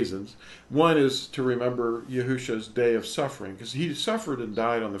different reasons. One is to remember Yahusha's day of suffering, because he suffered and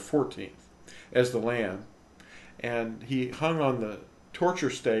died on the 14th as the Lamb, and he hung on the torture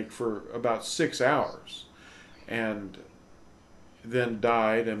stake for about 6 hours, and then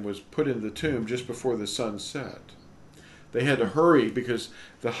died and was put in the tomb just before the sun set. They had to hurry because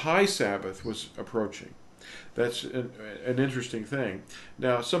the high Sabbath was approaching. That's an interesting thing.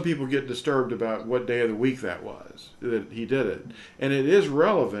 Now, some people get disturbed about what day of the week that was, that he did it. And it is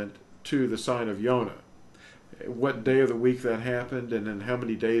relevant to the sign of Yonah. What day of the week that happened, and then how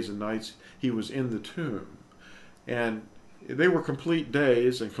many days and nights he was in the tomb. And they were complete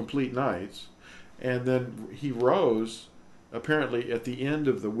days and complete nights. And then he rose, apparently, at the end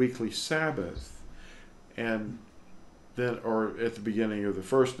of the weekly Sabbath. And then, or at the beginning of the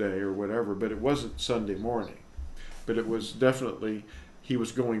first day or whatever, but it wasn't Sunday morning. But it was definitely, he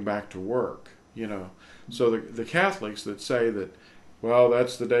was going back to work, So the Catholics that say that, well,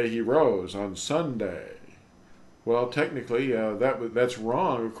 that's the day he rose, on Sunday. Well, technically, that's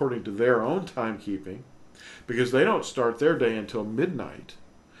wrong according to their own timekeeping, because they don't start their day until midnight.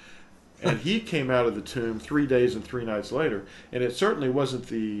 And he came out of the tomb 3 days and 3 nights later. And it certainly wasn't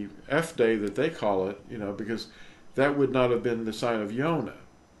the F day that they call it, because that would not have been the sign of Yonah.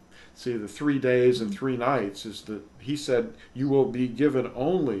 See, the 3 days and 3 nights is that he said, you will be given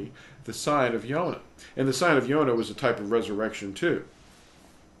only the sign of Yonah. And the sign of Yonah was a type of resurrection too.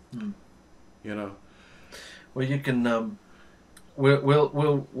 Well, you can,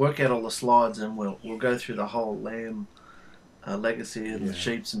 we'll work out all the slides, and we'll go through the whole lamb legacy and the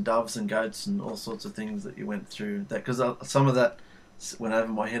sheeps and doves and goats and all sorts of things that you went through. That, because some of that went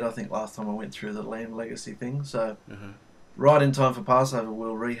over my head, I think, last time I went through the lamb legacy thing. So right in time for Passover,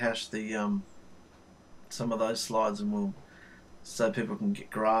 we'll rehash the some of those slides, and so people can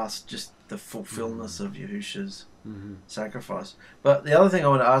grasp just the fulfillment of Yahusha's sacrifice. But the other thing I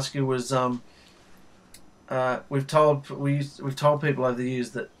want to ask you was, we've told people over the years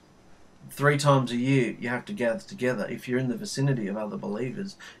that 3 times a year you have to gather together. If you're in the vicinity of other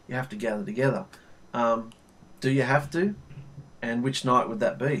believers, you have to gather together. Do you have to? And which night would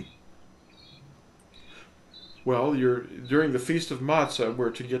that be? Well, during the Feast of Matzah,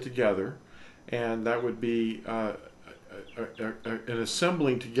 we're to get together, and that would be an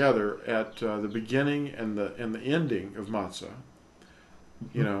assembling together at the beginning and the ending of Matzah.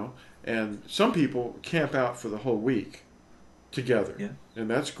 And some people camp out for the whole week together, and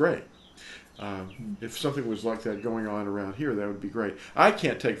that's great. If something was like that going on around here, that would be great. I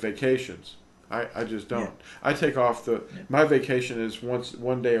can't take vacations. I just don't. I take off my vacation is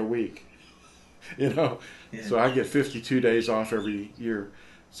one day a week, so I get 52 days off every year.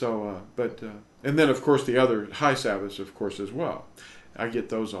 So, and then of course the other high Sabbaths, of course, as well. I get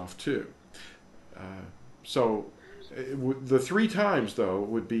those off too. The 3 times though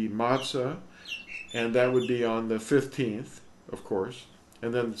would be matzah, and that would be on the 15th, of course,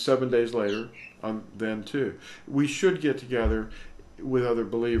 and then 7 days later on then too. We should get together with other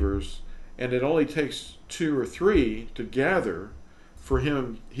believers. And it only takes 2 or 3 to gather for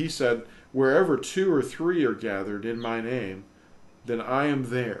him. He said, wherever 2 or 3 are gathered in my name, then I am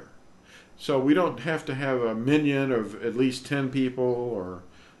there. So we don't have to have a minyan of at least 10 people, or,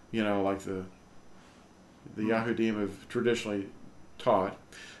 like the Yahudim have traditionally taught.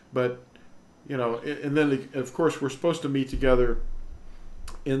 But, and then, of course, we're supposed to meet together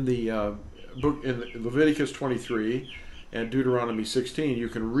in the book, in Leviticus 23, and Deuteronomy 16, you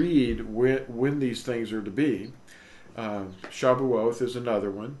can read when these things are to be. Shavuot is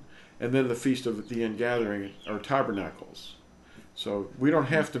another one. And then the Feast of the Ingathering are tabernacles. So we don't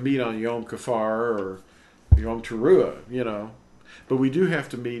have to meet on Yom Kippur or Yom Teruah, But we do have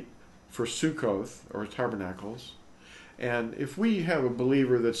to meet for Sukkoth, or tabernacles. And if we have a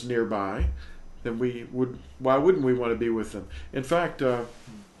believer that's nearby, then why wouldn't we want to be with them? In fact,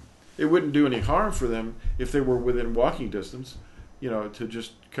 it wouldn't do any harm for them if they were within walking distance, to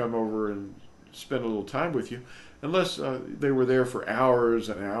just come over and spend a little time with you, unless they were there for hours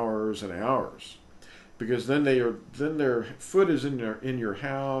and hours and hours, because then their foot is in your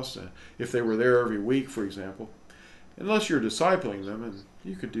house. If they were there every week, for example, unless you're discipling them, and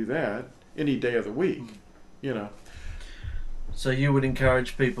you could do that any day of the week, So you would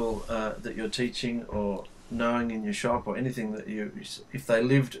encourage people that you're teaching or knowing in your shop or anything that if they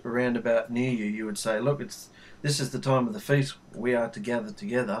lived around about near you, you would say, look, this is the time of the feast. We are to gather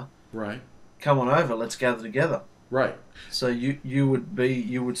together. Right. Come on over. Let's gather together. Right. So you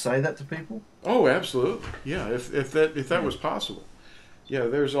would say that to people? Oh, absolutely. Yeah. If that was possible. Yeah.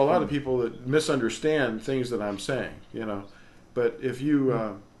 There's a lot of people that misunderstand things that I'm saying. But if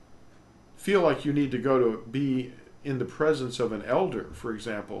you feel like you need to go to be in the presence of an elder, for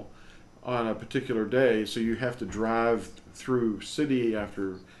example, on a particular day, so you have to drive through city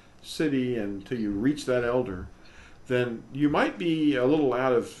after city until you reach that elder, then you might be a little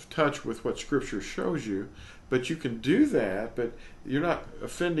out of touch with what Scripture shows you, but you can do that, but you're not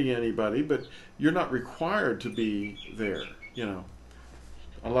offending anybody, but you're not required to be there,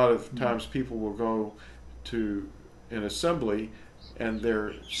 A lot of times people will go to an assembly and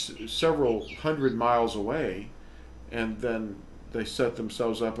they're several hundred miles away, and then they set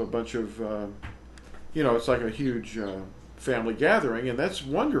themselves up a bunch of, it's like a huge family gathering, and that's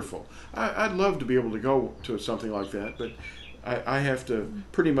wonderful. I'd love to be able to go to something like that, but I have to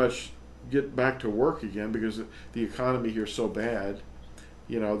pretty much get back to work again because the economy here is so bad,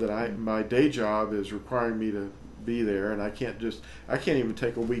 that my day job is requiring me to be there, and I can't even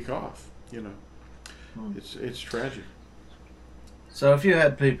take a week off. It's tragic. So if you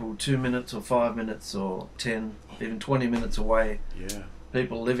had people 2 minutes or 5 minutes or 10, even 20 minutes away,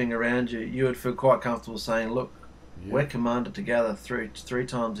 people living around you, you would feel quite comfortable saying, look, we're commanded to gather three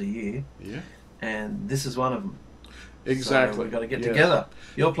times a year, and this is one of them. Exactly. So we've got to get together.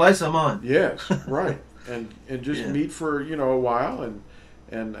 Your place or mine? Yes, right. And just meet for a while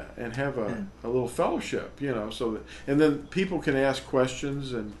and have a little fellowship, so that, and then people can ask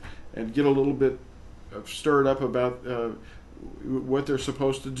questions and get a little bit stirred up about what they're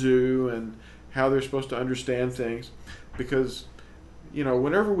supposed to do and how they're supposed to understand things, because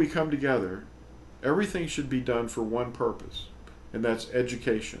whenever we come together, everything should be done for one purpose, and that's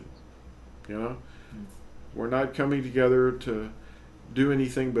education. We're not coming together to do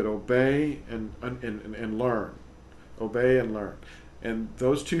anything but obey and learn. Obey and learn. And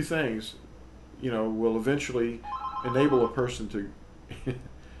those two things, will eventually enable a person to...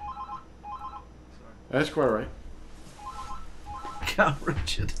 That's quite right. Go,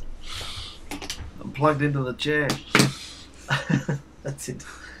 Richard. I'm plugged into the chair. That's it.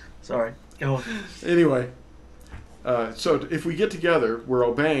 Sorry. Go on. Anyway, so if we get together, we're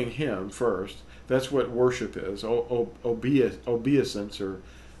obeying Him first. That's what worship is. Obeisance, or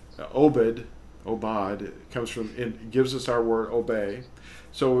obed, it comes from, it gives us our word obey.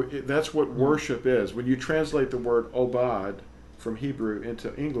 So that's what worship is. When you translate the word obad from Hebrew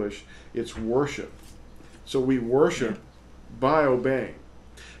into English, it's worship. So we worship by obeying.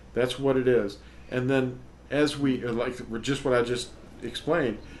 That's what it is. And then as we, just what I just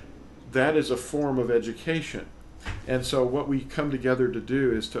explained, that is a form of education. And so what we come together to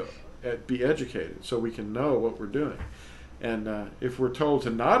do is to be educated so we can know what we're doing. And if we're told to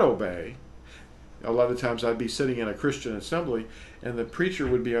not obey, a lot of times I'd be sitting in a Christian assembly and the preacher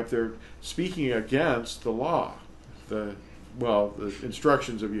would be up there speaking against the law, the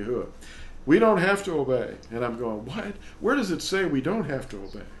instructions of Yahuwah. We don't have to obey. And I'm going, what? Where does it say we don't have to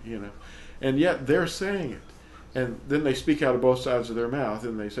obey? And yet they're saying it. And then they speak out of both sides of their mouth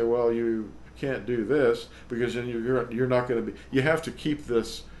and they say, well, you can't do this because then you're not going to be, you have to keep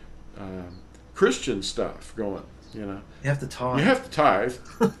this Christian stuff going, You have to tithe. You have to tithe.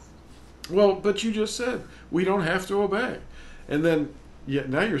 Well, but you just said we don't have to obey. And then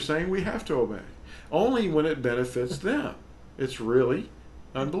now you're saying we have to obey. Only when it benefits them. It's really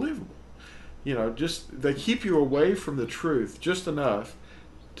unbelievable. Just they keep you away from the truth just enough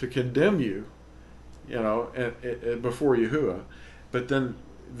to condemn you, and before Yahuwah. But then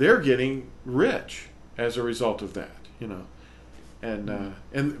they're getting rich as a result of that,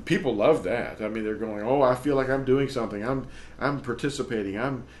 And people love that. I mean, they're going, "Oh, I feel like I'm doing something. I'm participating.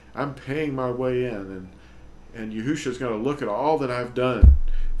 I'm paying my way in, and Yahusha's going to look at all that I've done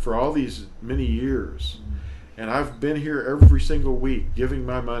for all these many years, and I've been here every single week giving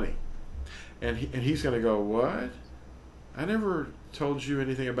my money, and he's going to go, what? I never told you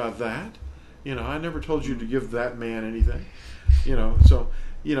anything about that. I never told you to give that man anything. So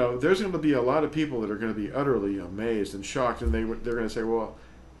you know, there's going to be a lot of people that are going to be utterly amazed and shocked, and they're going to say, well,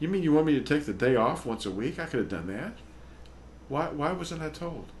 you mean you want me to take the day off once a week? I could have done that. Why wasn't I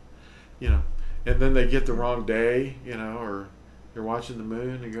told? You know, and then they get the wrong day, you know, or they're watching the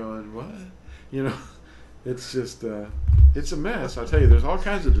moon and going, what? You know, it's just, it's a mess. I tell you, there's all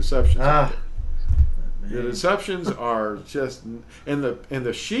kinds of deceptions out there. The deceptions are just, and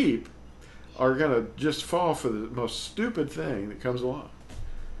the sheep are going to just fall for the most stupid thing that comes along.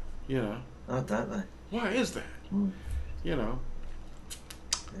 You know. Oh, don't they? Why is that? You know.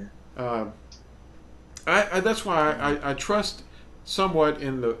 Yeah. That's why I trust somewhat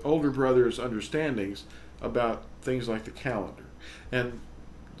in the older brothers' understandings about things like the calendar. And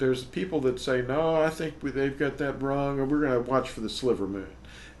there's people that say, no, I think they've got that wrong, and we're going to watch for the sliver moon.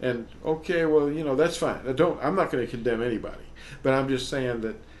 And okay, well, you know, that's fine. I'm not going to condemn anybody, but I'm just saying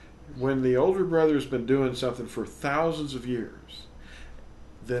that when the older brother's been doing something for thousands of years,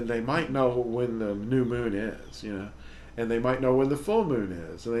 then they might know when the new moon is, you know, and they might know when the full moon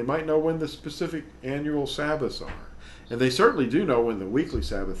is, and they might know when the specific annual Sabbaths are, and they certainly do know when the weekly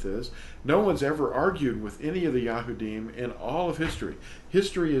Sabbath is. No one's ever argued with any of the Yahudim in all of history.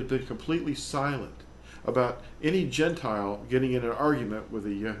 History has been completely silent about any Gentile getting in an argument with a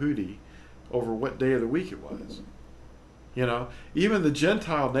Yehudi over what day of the week it was. You know, even the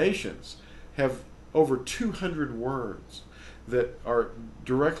Gentile nations have over 200 words that are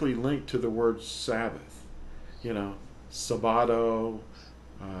directly linked to the word Sabbath. You know, Sabbato,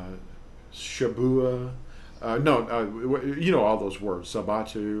 Shabua, you know all those words,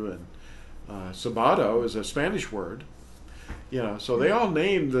 Sabbatu, and Sabbato is a Spanish word. You know, so they all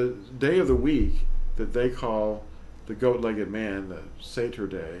name the day of the week that they call the goat-legged man, the Sater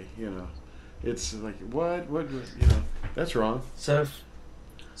day. You know, it's like what you know, that's wrong. So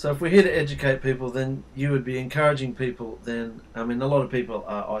if we're here to educate people, then you would be encouraging people. Then I mean, a lot of people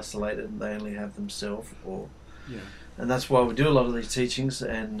are isolated and they only have themselves, and that's why we do a lot of these teachings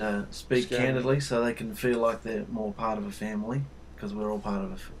and speak candidly, so they can feel like they're more part of a family, because we're all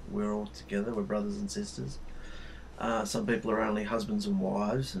together. We're brothers and sisters. Some people are only husbands and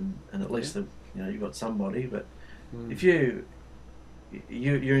wives, and at least you've got somebody. But if your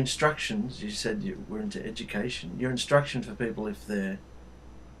instructions, you said we're into education. Your instruction for people, if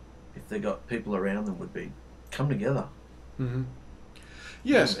they got people around them, would be come together. Mm-hmm.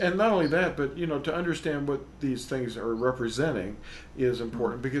 Yes, and not only that, but you know, to understand what these things are representing is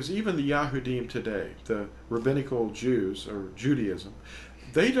important, because even the Yahudim today, the rabbinical Jews or Judaism,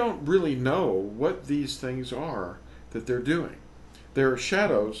 they don't really know what these things are that they're doing. They're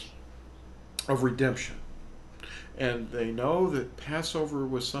shadows of redemption. And they know that Passover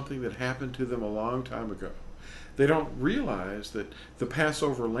was something that happened to them a long time ago. They don't realize that the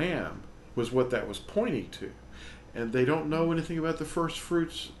Passover lamb was what that was pointing to. And they don't know anything about the first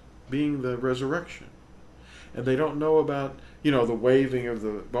fruits being the resurrection. And they don't know about, you know, the waving of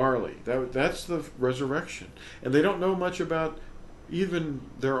the barley. That's the resurrection. And they don't know much about even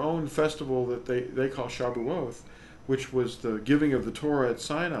their own festival that they call Shavuot, which was the giving of the Torah at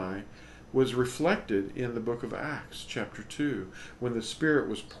Sinai, was reflected in the book of Acts, chapter 2, when the Spirit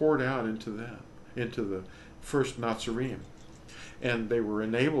was poured out into them, into the first Nazarene. And they were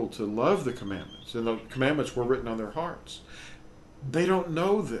enabled to love the commandments, and the commandments were written on their hearts. They don't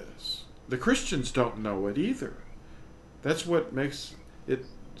know this. The Christians don't know it either. That's what makes it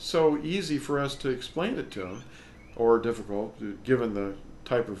so easy for us to explain it to them, or difficult, given the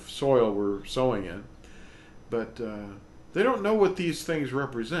type of soil we're sowing in. But they don't know what these things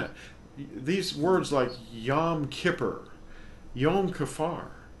represent. These words like Yom Kippur, Yom Kippur,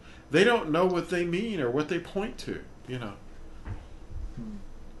 they don't know what they mean or what they point to, you know.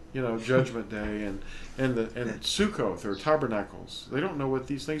 You know, Judgment Day and Sukkoth or Tabernacles. They don't know what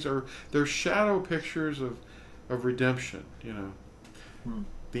these things are. They're shadow pictures of redemption, you know.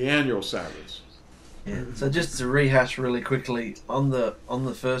 The annual Sabbaths. Yeah. So just to rehash really quickly, on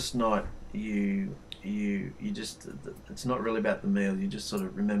the first night, you just, it's not really about the meal. You just sort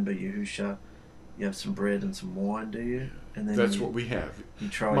of remember Yahusha. You have some bread and some wine, do you? And then that's what we have. You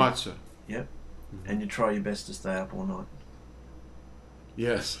try matzah. Yep. And you try your best to stay up all night.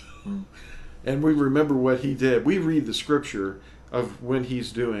 Yes. And we remember what he did. We read the scripture of when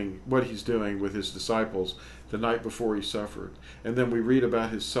he's doing what he's doing with his disciples the night before he suffered. And then we read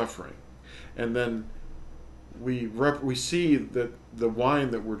about his suffering. And then we see that the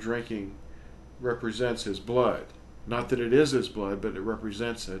wine that we're drinking represents his blood. Not that it is his blood, but it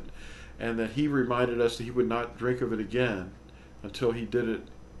represents it. And that he reminded us that he would not drink of it again until he did it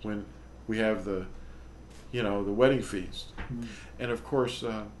when we have the wedding feast. And of course,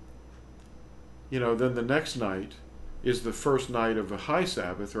 then the next night is the first night of a high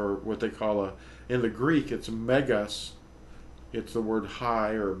Sabbath, or what they call in the Greek, it's megas. It's the word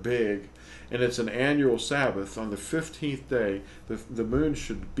high or big, and it's an annual Sabbath. On the 15th day, the moon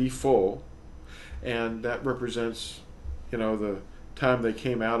should be full, and that represents, the time they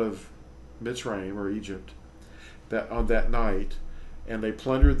came out of Mitzrayim or Egypt, that on that night, and they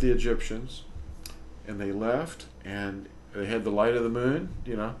plundered the Egyptians, and they left, and they had the light of the moon.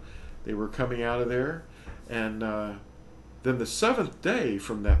 They were coming out of there, and then the 7th day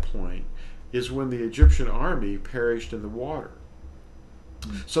from that point is when the Egyptian army perished in the water.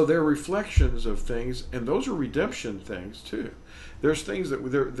 So they're reflections of things, and those are redemption things too. There's things that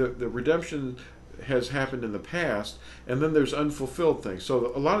the redemption has happened in the past, and then there's unfulfilled things.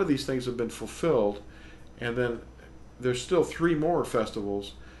 So a lot of these things have been fulfilled, and then there's still 3 more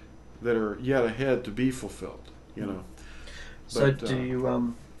festivals that are yet ahead to be fulfilled. So But,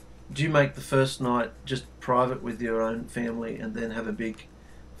 do you make the first night just private with your own family, and then have a big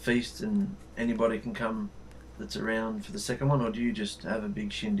feast, and anybody can come that's around for the second one, or do you just have a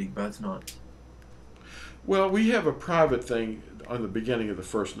big shindig both nights? Well, we have a private thing on the beginning of the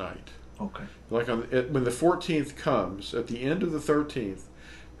first night. Okay. Like when the 14th comes, at the end of the 13th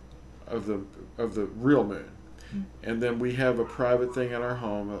of the real moon, and then we have a private thing in our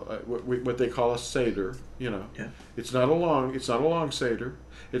home, what they call a seder. Yeah. It's not a long seder.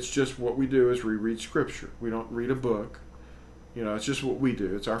 It's just what we do is we read scripture. We don't read a book. It's just what we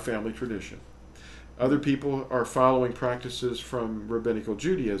do. It's our family tradition. Other people are following practices from rabbinical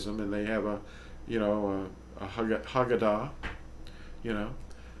Judaism, and they have a Haggadah,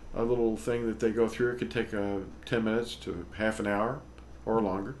 a little thing that they go through. It could take 10 minutes to half an hour or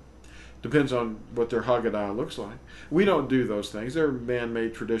longer. Depends on what their Haggadah looks like. We don't do those things. They're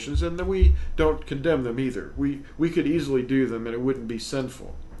man-made traditions, and then we don't condemn them either. We could easily do them, and it wouldn't be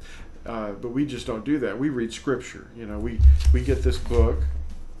sinful. But we just don't do that. We read scripture. We get this book,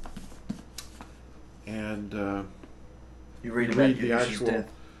 and you read about the actual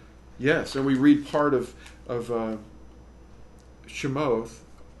death. Yes, and we read part of Shemoth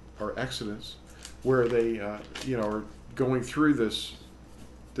or Exodus, where they are going through this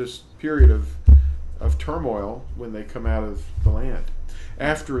period of turmoil when they come out of the land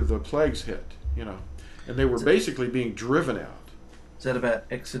after the plagues hit, and they were basically being driven out. Is that about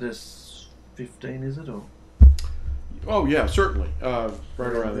Exodus 15? Is it or? Oh yeah, certainly, right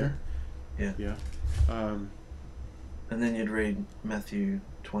around there. Yeah. Yeah. And then you'd read Matthew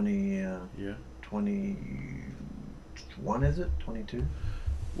 20. 21, is it? 22?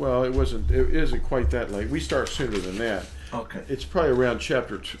 Well, it isn't quite that late. We start sooner than that. Okay. It's probably around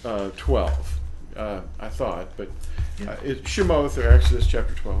chapter 12, I thought, but it's Shemoth or Exodus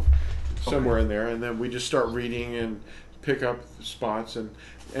chapter 12, somewhere in there, and then we just start reading and pick up spots, and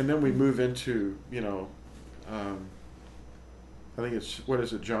then we move into, I think it's, what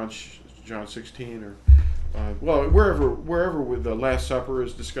is it, John 16, or wherever with the Last Supper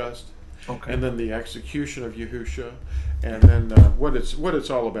is discussed. Okay. And then the execution of Yahusha, and then what it's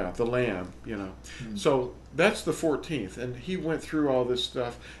all about, the Lamb, So that's the 14th, and he went through all this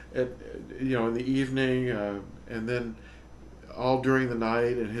stuff in the evening, and then all during the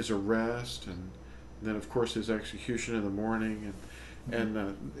night, and his arrest, and then of course his execution in the morning,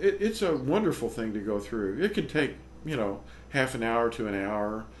 and it's a wonderful thing to go through. It can take half an hour to an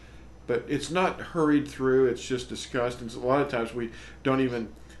hour, but it's not hurried through. It's just discussed, and a lot of times we don't even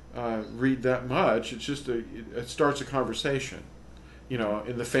read that much. It's just it starts a conversation,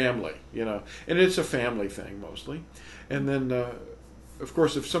 in the family, and it's a family thing mostly. And then, of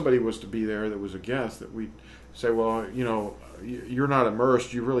course, if somebody was to be there that was a guest, that we'd say, well, you're not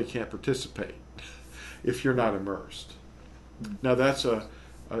immersed, you really can't participate if you're not immersed. Now that's an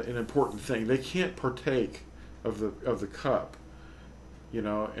important thing. They can't partake of the cup,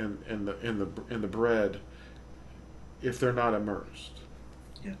 and the bread if they're not immersed.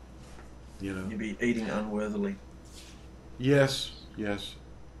 You'd be eating unworthily. Yes.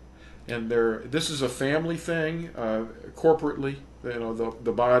 And this is a family thing, corporately,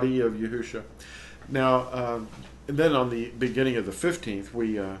 the body of Yahusha. Now, and then on the beginning of the 15th,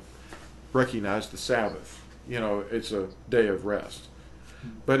 we recognize the Sabbath. It's a day of rest.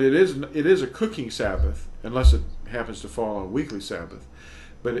 But it is a cooking Sabbath, unless it happens to fall on a weekly Sabbath.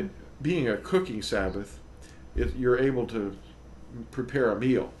 But being a cooking Sabbath, you're able to prepare a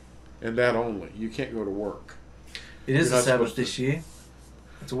meal. And that only. You can't go to work. It is a Sabbath this year.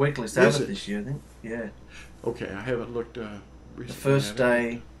 It's a weekly Sabbath this year, I think. Yeah. Okay, I haven't looked recently.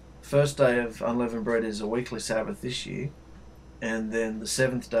 The first day of unleavened bread is a weekly Sabbath this year, and then the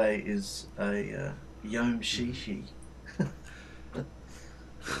 7th day is a Yom Shishi.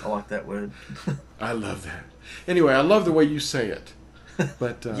 I like that word. I love that. Anyway, I love the way you say it.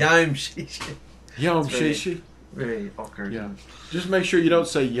 But Yom Shishi. Yom Shishi. Very awkward. Yeah. Just make sure you don't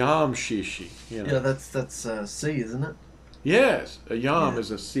say Yom Shishi. You know. Yeah, that's sea, isn't it? Yes, a yom is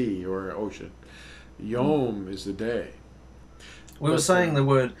a sea or an ocean. Yom is the day. We were saying the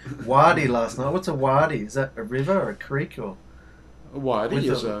word wadi last night. What's a wadi? Is that a river or a creek or? A wadi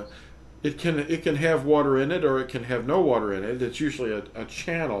is it can have water in it or it can have no water in it. It's usually a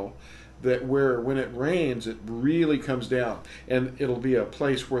channel that where when it rains it really comes down, and it'll be a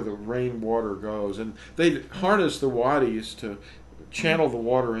place where the rainwater goes, and they harness the wadis to channel the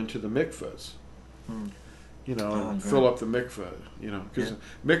water into the mikvahs. You know, and fill up the mikvah, you know, because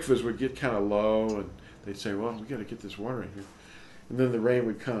mikvahs would get kind of low, and they'd say, well, we got to get this water in here. And then the rain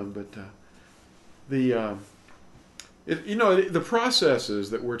would come. But the processes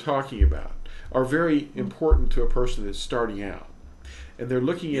that we're talking about are very important to a person that's starting out. And they're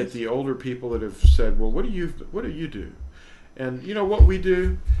looking at the older people that have said, well, what do you do? And, you know, what we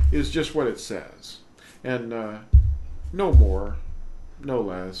do is just what it says. And no more, no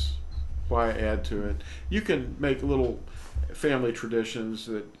less. Why add to it? You can make little family traditions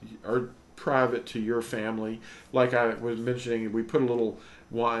that are private to your family. Like I was mentioning, we put a little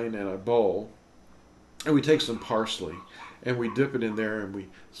wine in a bowl, and we take some parsley, and we dip it in there, and we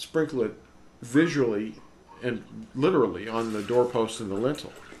sprinkle it visually and literally on the doorpost and the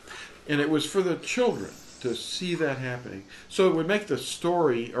lintel. And it was for the children to see that happening. So it would make the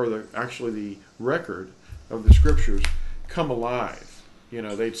story, or the record of the scriptures, come alive. You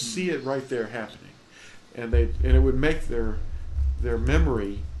know, they'd see it right there happening, and it would make their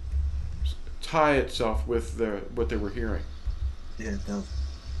memory tie itself with what they were hearing. Yeah, it does.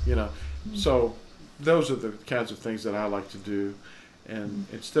 You know, so those are the kinds of things that I like to do, and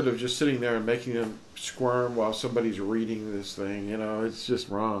instead of just sitting there and making them squirm while somebody's reading this thing, you know, it's just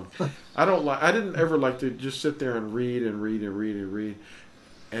wrong. I didn't ever like to just sit there and read,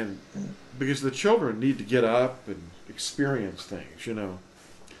 and because the children need to get up and experience things, you know.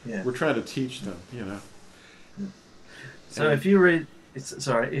 Yeah. We're trying to teach them, you know. So if you read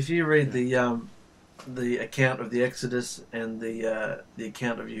the account of the Exodus and the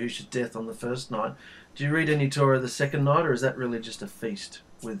account of Yahusha's death on the first night, do you read any Torah the second night, or is that really just a feast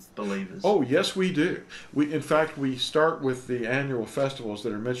with believers? Oh, yes, we do. In fact, we start with the annual festivals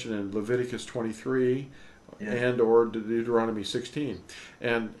that are mentioned in Leviticus 23 and or Deuteronomy 16,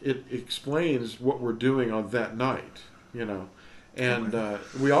 and it explains what we're doing on that night, you know. And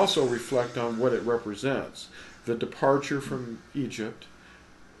we also reflect on what it represents: the departure from Egypt,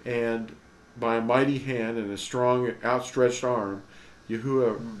 and by a mighty hand and a strong outstretched arm,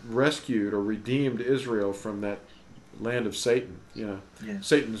 Yahuwah rescued or redeemed Israel from that land of Satan, you know,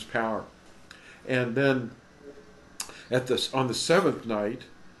 Satan's power. And then on the seventh night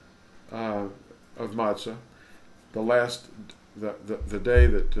of Matzah, the day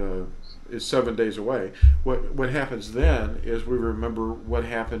that is 7 days away, what happens then is we remember what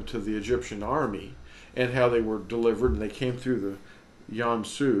happened to the Egyptian army and how they were delivered, and they came through the Yam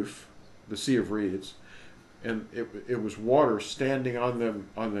Suf, the Sea of Reeds, and it was water standing on them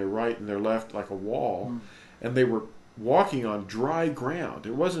on their right and their left like a wall, and they were walking on dry ground.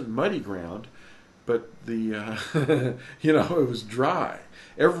 It wasn't muddy ground, but the you know, it was dry.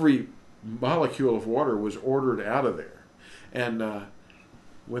 Every molecule of water was ordered out of there. And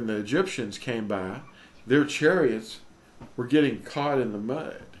when the Egyptians came by, their chariots were getting caught in the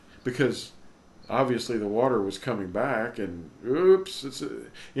mud because obviously the water was coming back, and you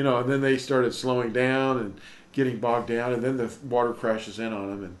know, and then they started slowing down and getting bogged down, and then the water crashes in on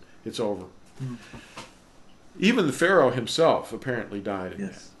them, and it's over. Even the Pharaoh himself apparently died in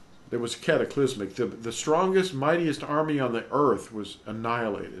that. It was cataclysmic. The strongest, mightiest army on the earth was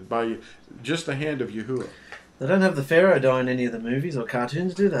annihilated by just the hand of Yahuwah. They don't have the Pharaoh die in any of the movies or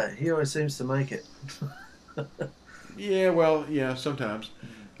cartoons, do they? He always seems to make it. Yeah, sometimes.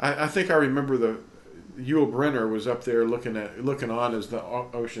 I think I remember the Yul Brynner was up there looking on as the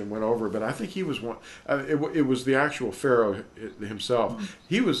ocean went over, but I think he was one. It was the actual Pharaoh himself.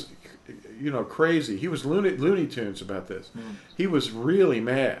 He was, you know, crazy. He was Looney Tunes about this. He was really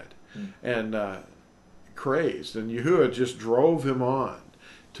mad and crazed, and Yahuwah just drove him on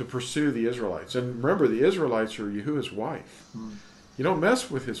to pursue the Israelites. And remember, the Israelites are Yahuwah's wife. You don't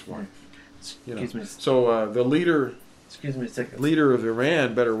mess with his wife. You know? Excuse me. So the leader. Excuse me a second. Leader of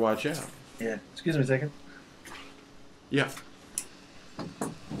Iran better watch out. Yeah. Excuse me a second. Yeah.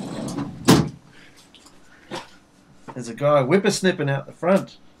 There's a guy whippersnipping out the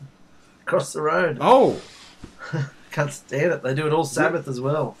front, across the road. Oh. Can't stand it. They do it all Sabbath as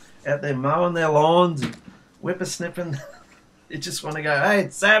well. Out there mowing their lawns and whippersnipping. You just want to go, hey,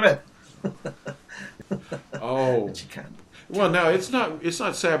 it's Sabbath. Oh. But you can't. Well, no, it's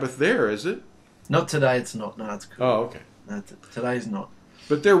not Sabbath there, is it? Not today, it's not. No, it's cool. Oh, okay. No, today's not.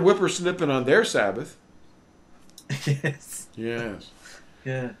 But they're whippersnipping on their Sabbath. Yes. Yes.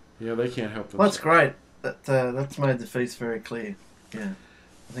 Yeah. Yeah, they can't help themselves. Well, that's great. That's made the feast very clear. Yeah.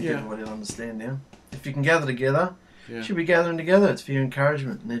 I think Yeah. everybody will understand now. If you can gather together, Yeah. you should be gathering together. It's for your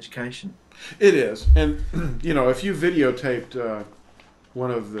encouragement and education. It is. And, if you videotaped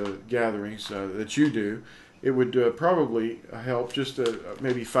one of the gatherings that you do, it would probably help just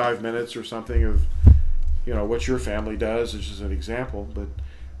maybe 5 minutes or something of, what your family does, as just an example. But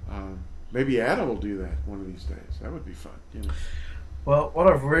maybe Adam will do that one of these days. That would be fun. Well, what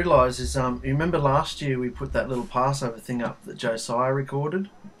I've realised is, you remember last year we put that little Passover thing up that Josiah recorded?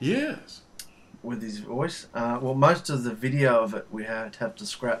 Yes. With his voice. Well, most of the video of it we had to have to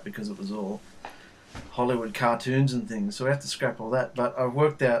scrap because it was all Hollywood cartoons and things, so we have to scrap all that. But I've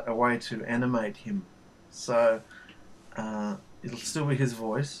worked out a way to animate him. So it'll still be his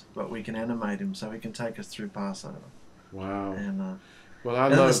voice, but we can animate him so he can take us through Passover. Wow. And well, I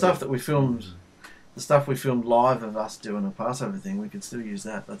and love the stuff that we filmed, the stuff we filmed live of us doing a Passover thing, we could still use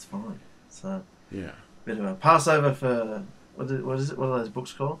that. That's fine. So yeah, bit of a Passover for what is it? What are those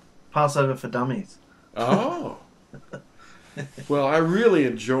books called? Passover for Dummies. Oh. Well, I really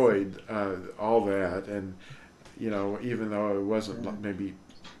enjoyed all that, and even though it wasn't maybe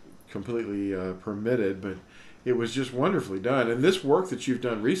completely permitted, but it was just wonderfully done. And this work that you've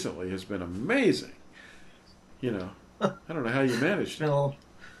done recently has been amazing. I don't know how you managed it.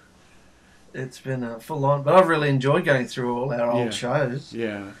 It's been full on, but I've really enjoyed going through all our old shows.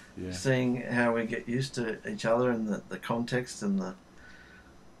 Yeah. Seeing how we get used to each other and the context and the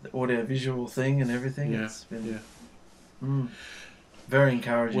audio visual thing and everything. Yeah. It's been very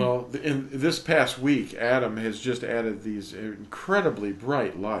encouraging. Well, in this past week, Adam has just added these incredibly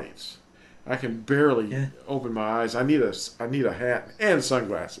bright lights. I can barely open my eyes. I need a hat and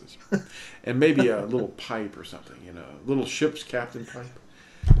sunglasses, and maybe a little pipe or something. A little ship's captain pipe.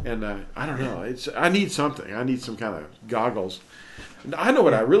 And I don't know. I need something. I need some kind of goggles. I know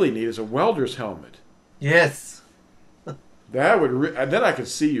what I really need is a welder's helmet. Yes. That would then I could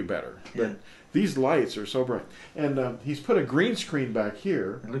see you better. But these lights are so bright. And he's put a green screen back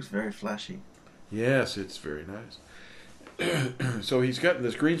here. It looks very flashy. Yes, it's very nice. So he's got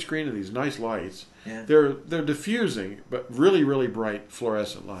this green screen and these nice lights. Yeah. They're diffusing, but really, really bright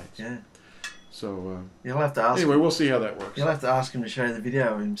fluorescent lights. Yeah. So you'll have to ask. Anyway, we'll see how that works. You'll have to ask him to show you the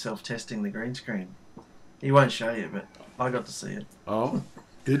video of himself testing the green screen. He won't show you, but I got to see it. Oh,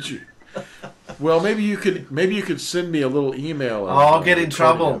 did you? Well, maybe you could send me a little email. I'll get in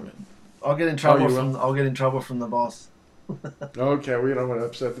trouble. I'll get in trouble I'll get in trouble from the boss. Okay, we don't want to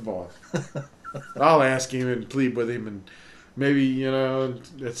upset the boss. I'll ask him and plead with him, and maybe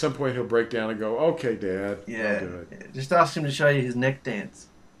at some point he'll break down and go, "Okay, Dad, yeah, I'll do it." Yeah. Just ask him to show you his neck dance.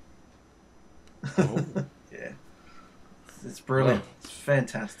 Oh. Yeah, it's brilliant. Wow. It's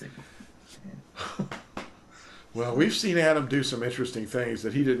fantastic. Yeah. Well, we've seen Adam do some interesting things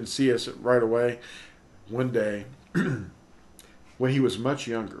that he didn't see us right away. One day, when he was much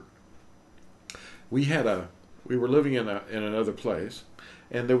younger, we were living in another place,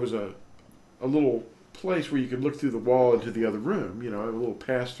 and there was a little place where you could look through the wall into the other room, a little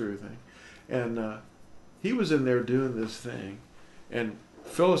pass-through thing. And he was in there doing this thing, and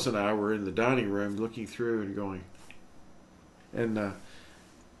Phyllis and I were in the dining room looking through and going, and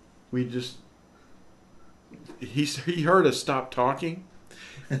we just, he heard us stop talking,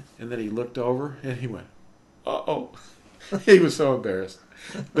 and then he looked over and he went, uh-oh. He was so embarrassed.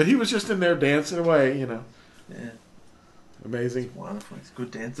 But he was just in there dancing away, Yeah. Amazing. It's wonderful. It's a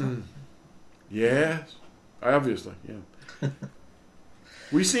good dancer. Yes, obviously, yeah.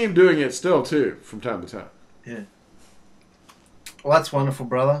 We see him doing it still, too, from time to time. Yeah. Well, that's wonderful,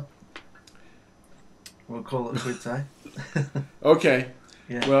 brother. We'll call it quits, eh? Okay.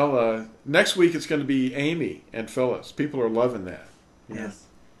 Yeah. Well, next week it's going to be Amy and Phyllis. People are loving that. Yes.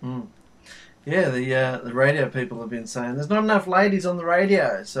 Yeah, the radio people have been saying there's not enough ladies on the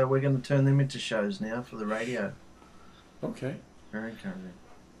radio, so we're going to turn them into shows now for the radio. Okay. Very encouraging.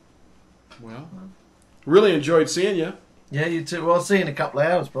 Well, really enjoyed seeing you. Yeah, you too. Well, I'll see you in a couple of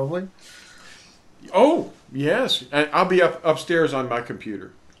hours, probably. Oh, yes. I'll be upstairs on my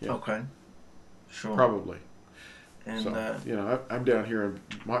computer. Yeah. Okay. Sure. Probably. And so, I'm down here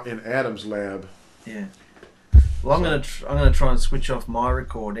in Adam's lab. Yeah. Well, I'm gonna try and switch off my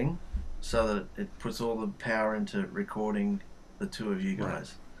recording so that it puts all the power into recording the two of you guys. Right.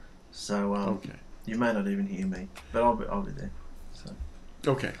 So you may not even hear me, but I'll be there. So.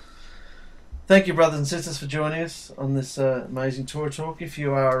 Okay. Thank you, brothers and sisters, for joining us on this amazing Torah Talk. If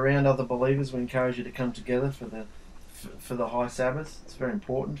you are around other believers, we encourage you to come together for the High Sabbath. It's very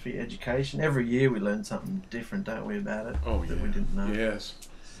important for your education. Every year we learn something different, don't we, about it? Oh, that yeah. we didn't know. Yes.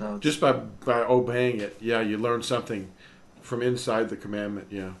 So Just by obeying it, yeah, you learn something from inside the commandment,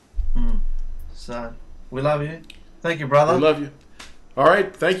 yeah. So, we love you. Thank you, brother. We love you. All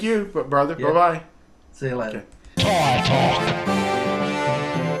right, thank you, brother. Yeah. Bye-bye. See you later. Okay. Torah Talk.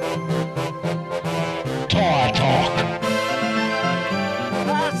 Torah Talk.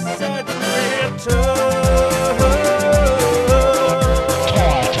 I said,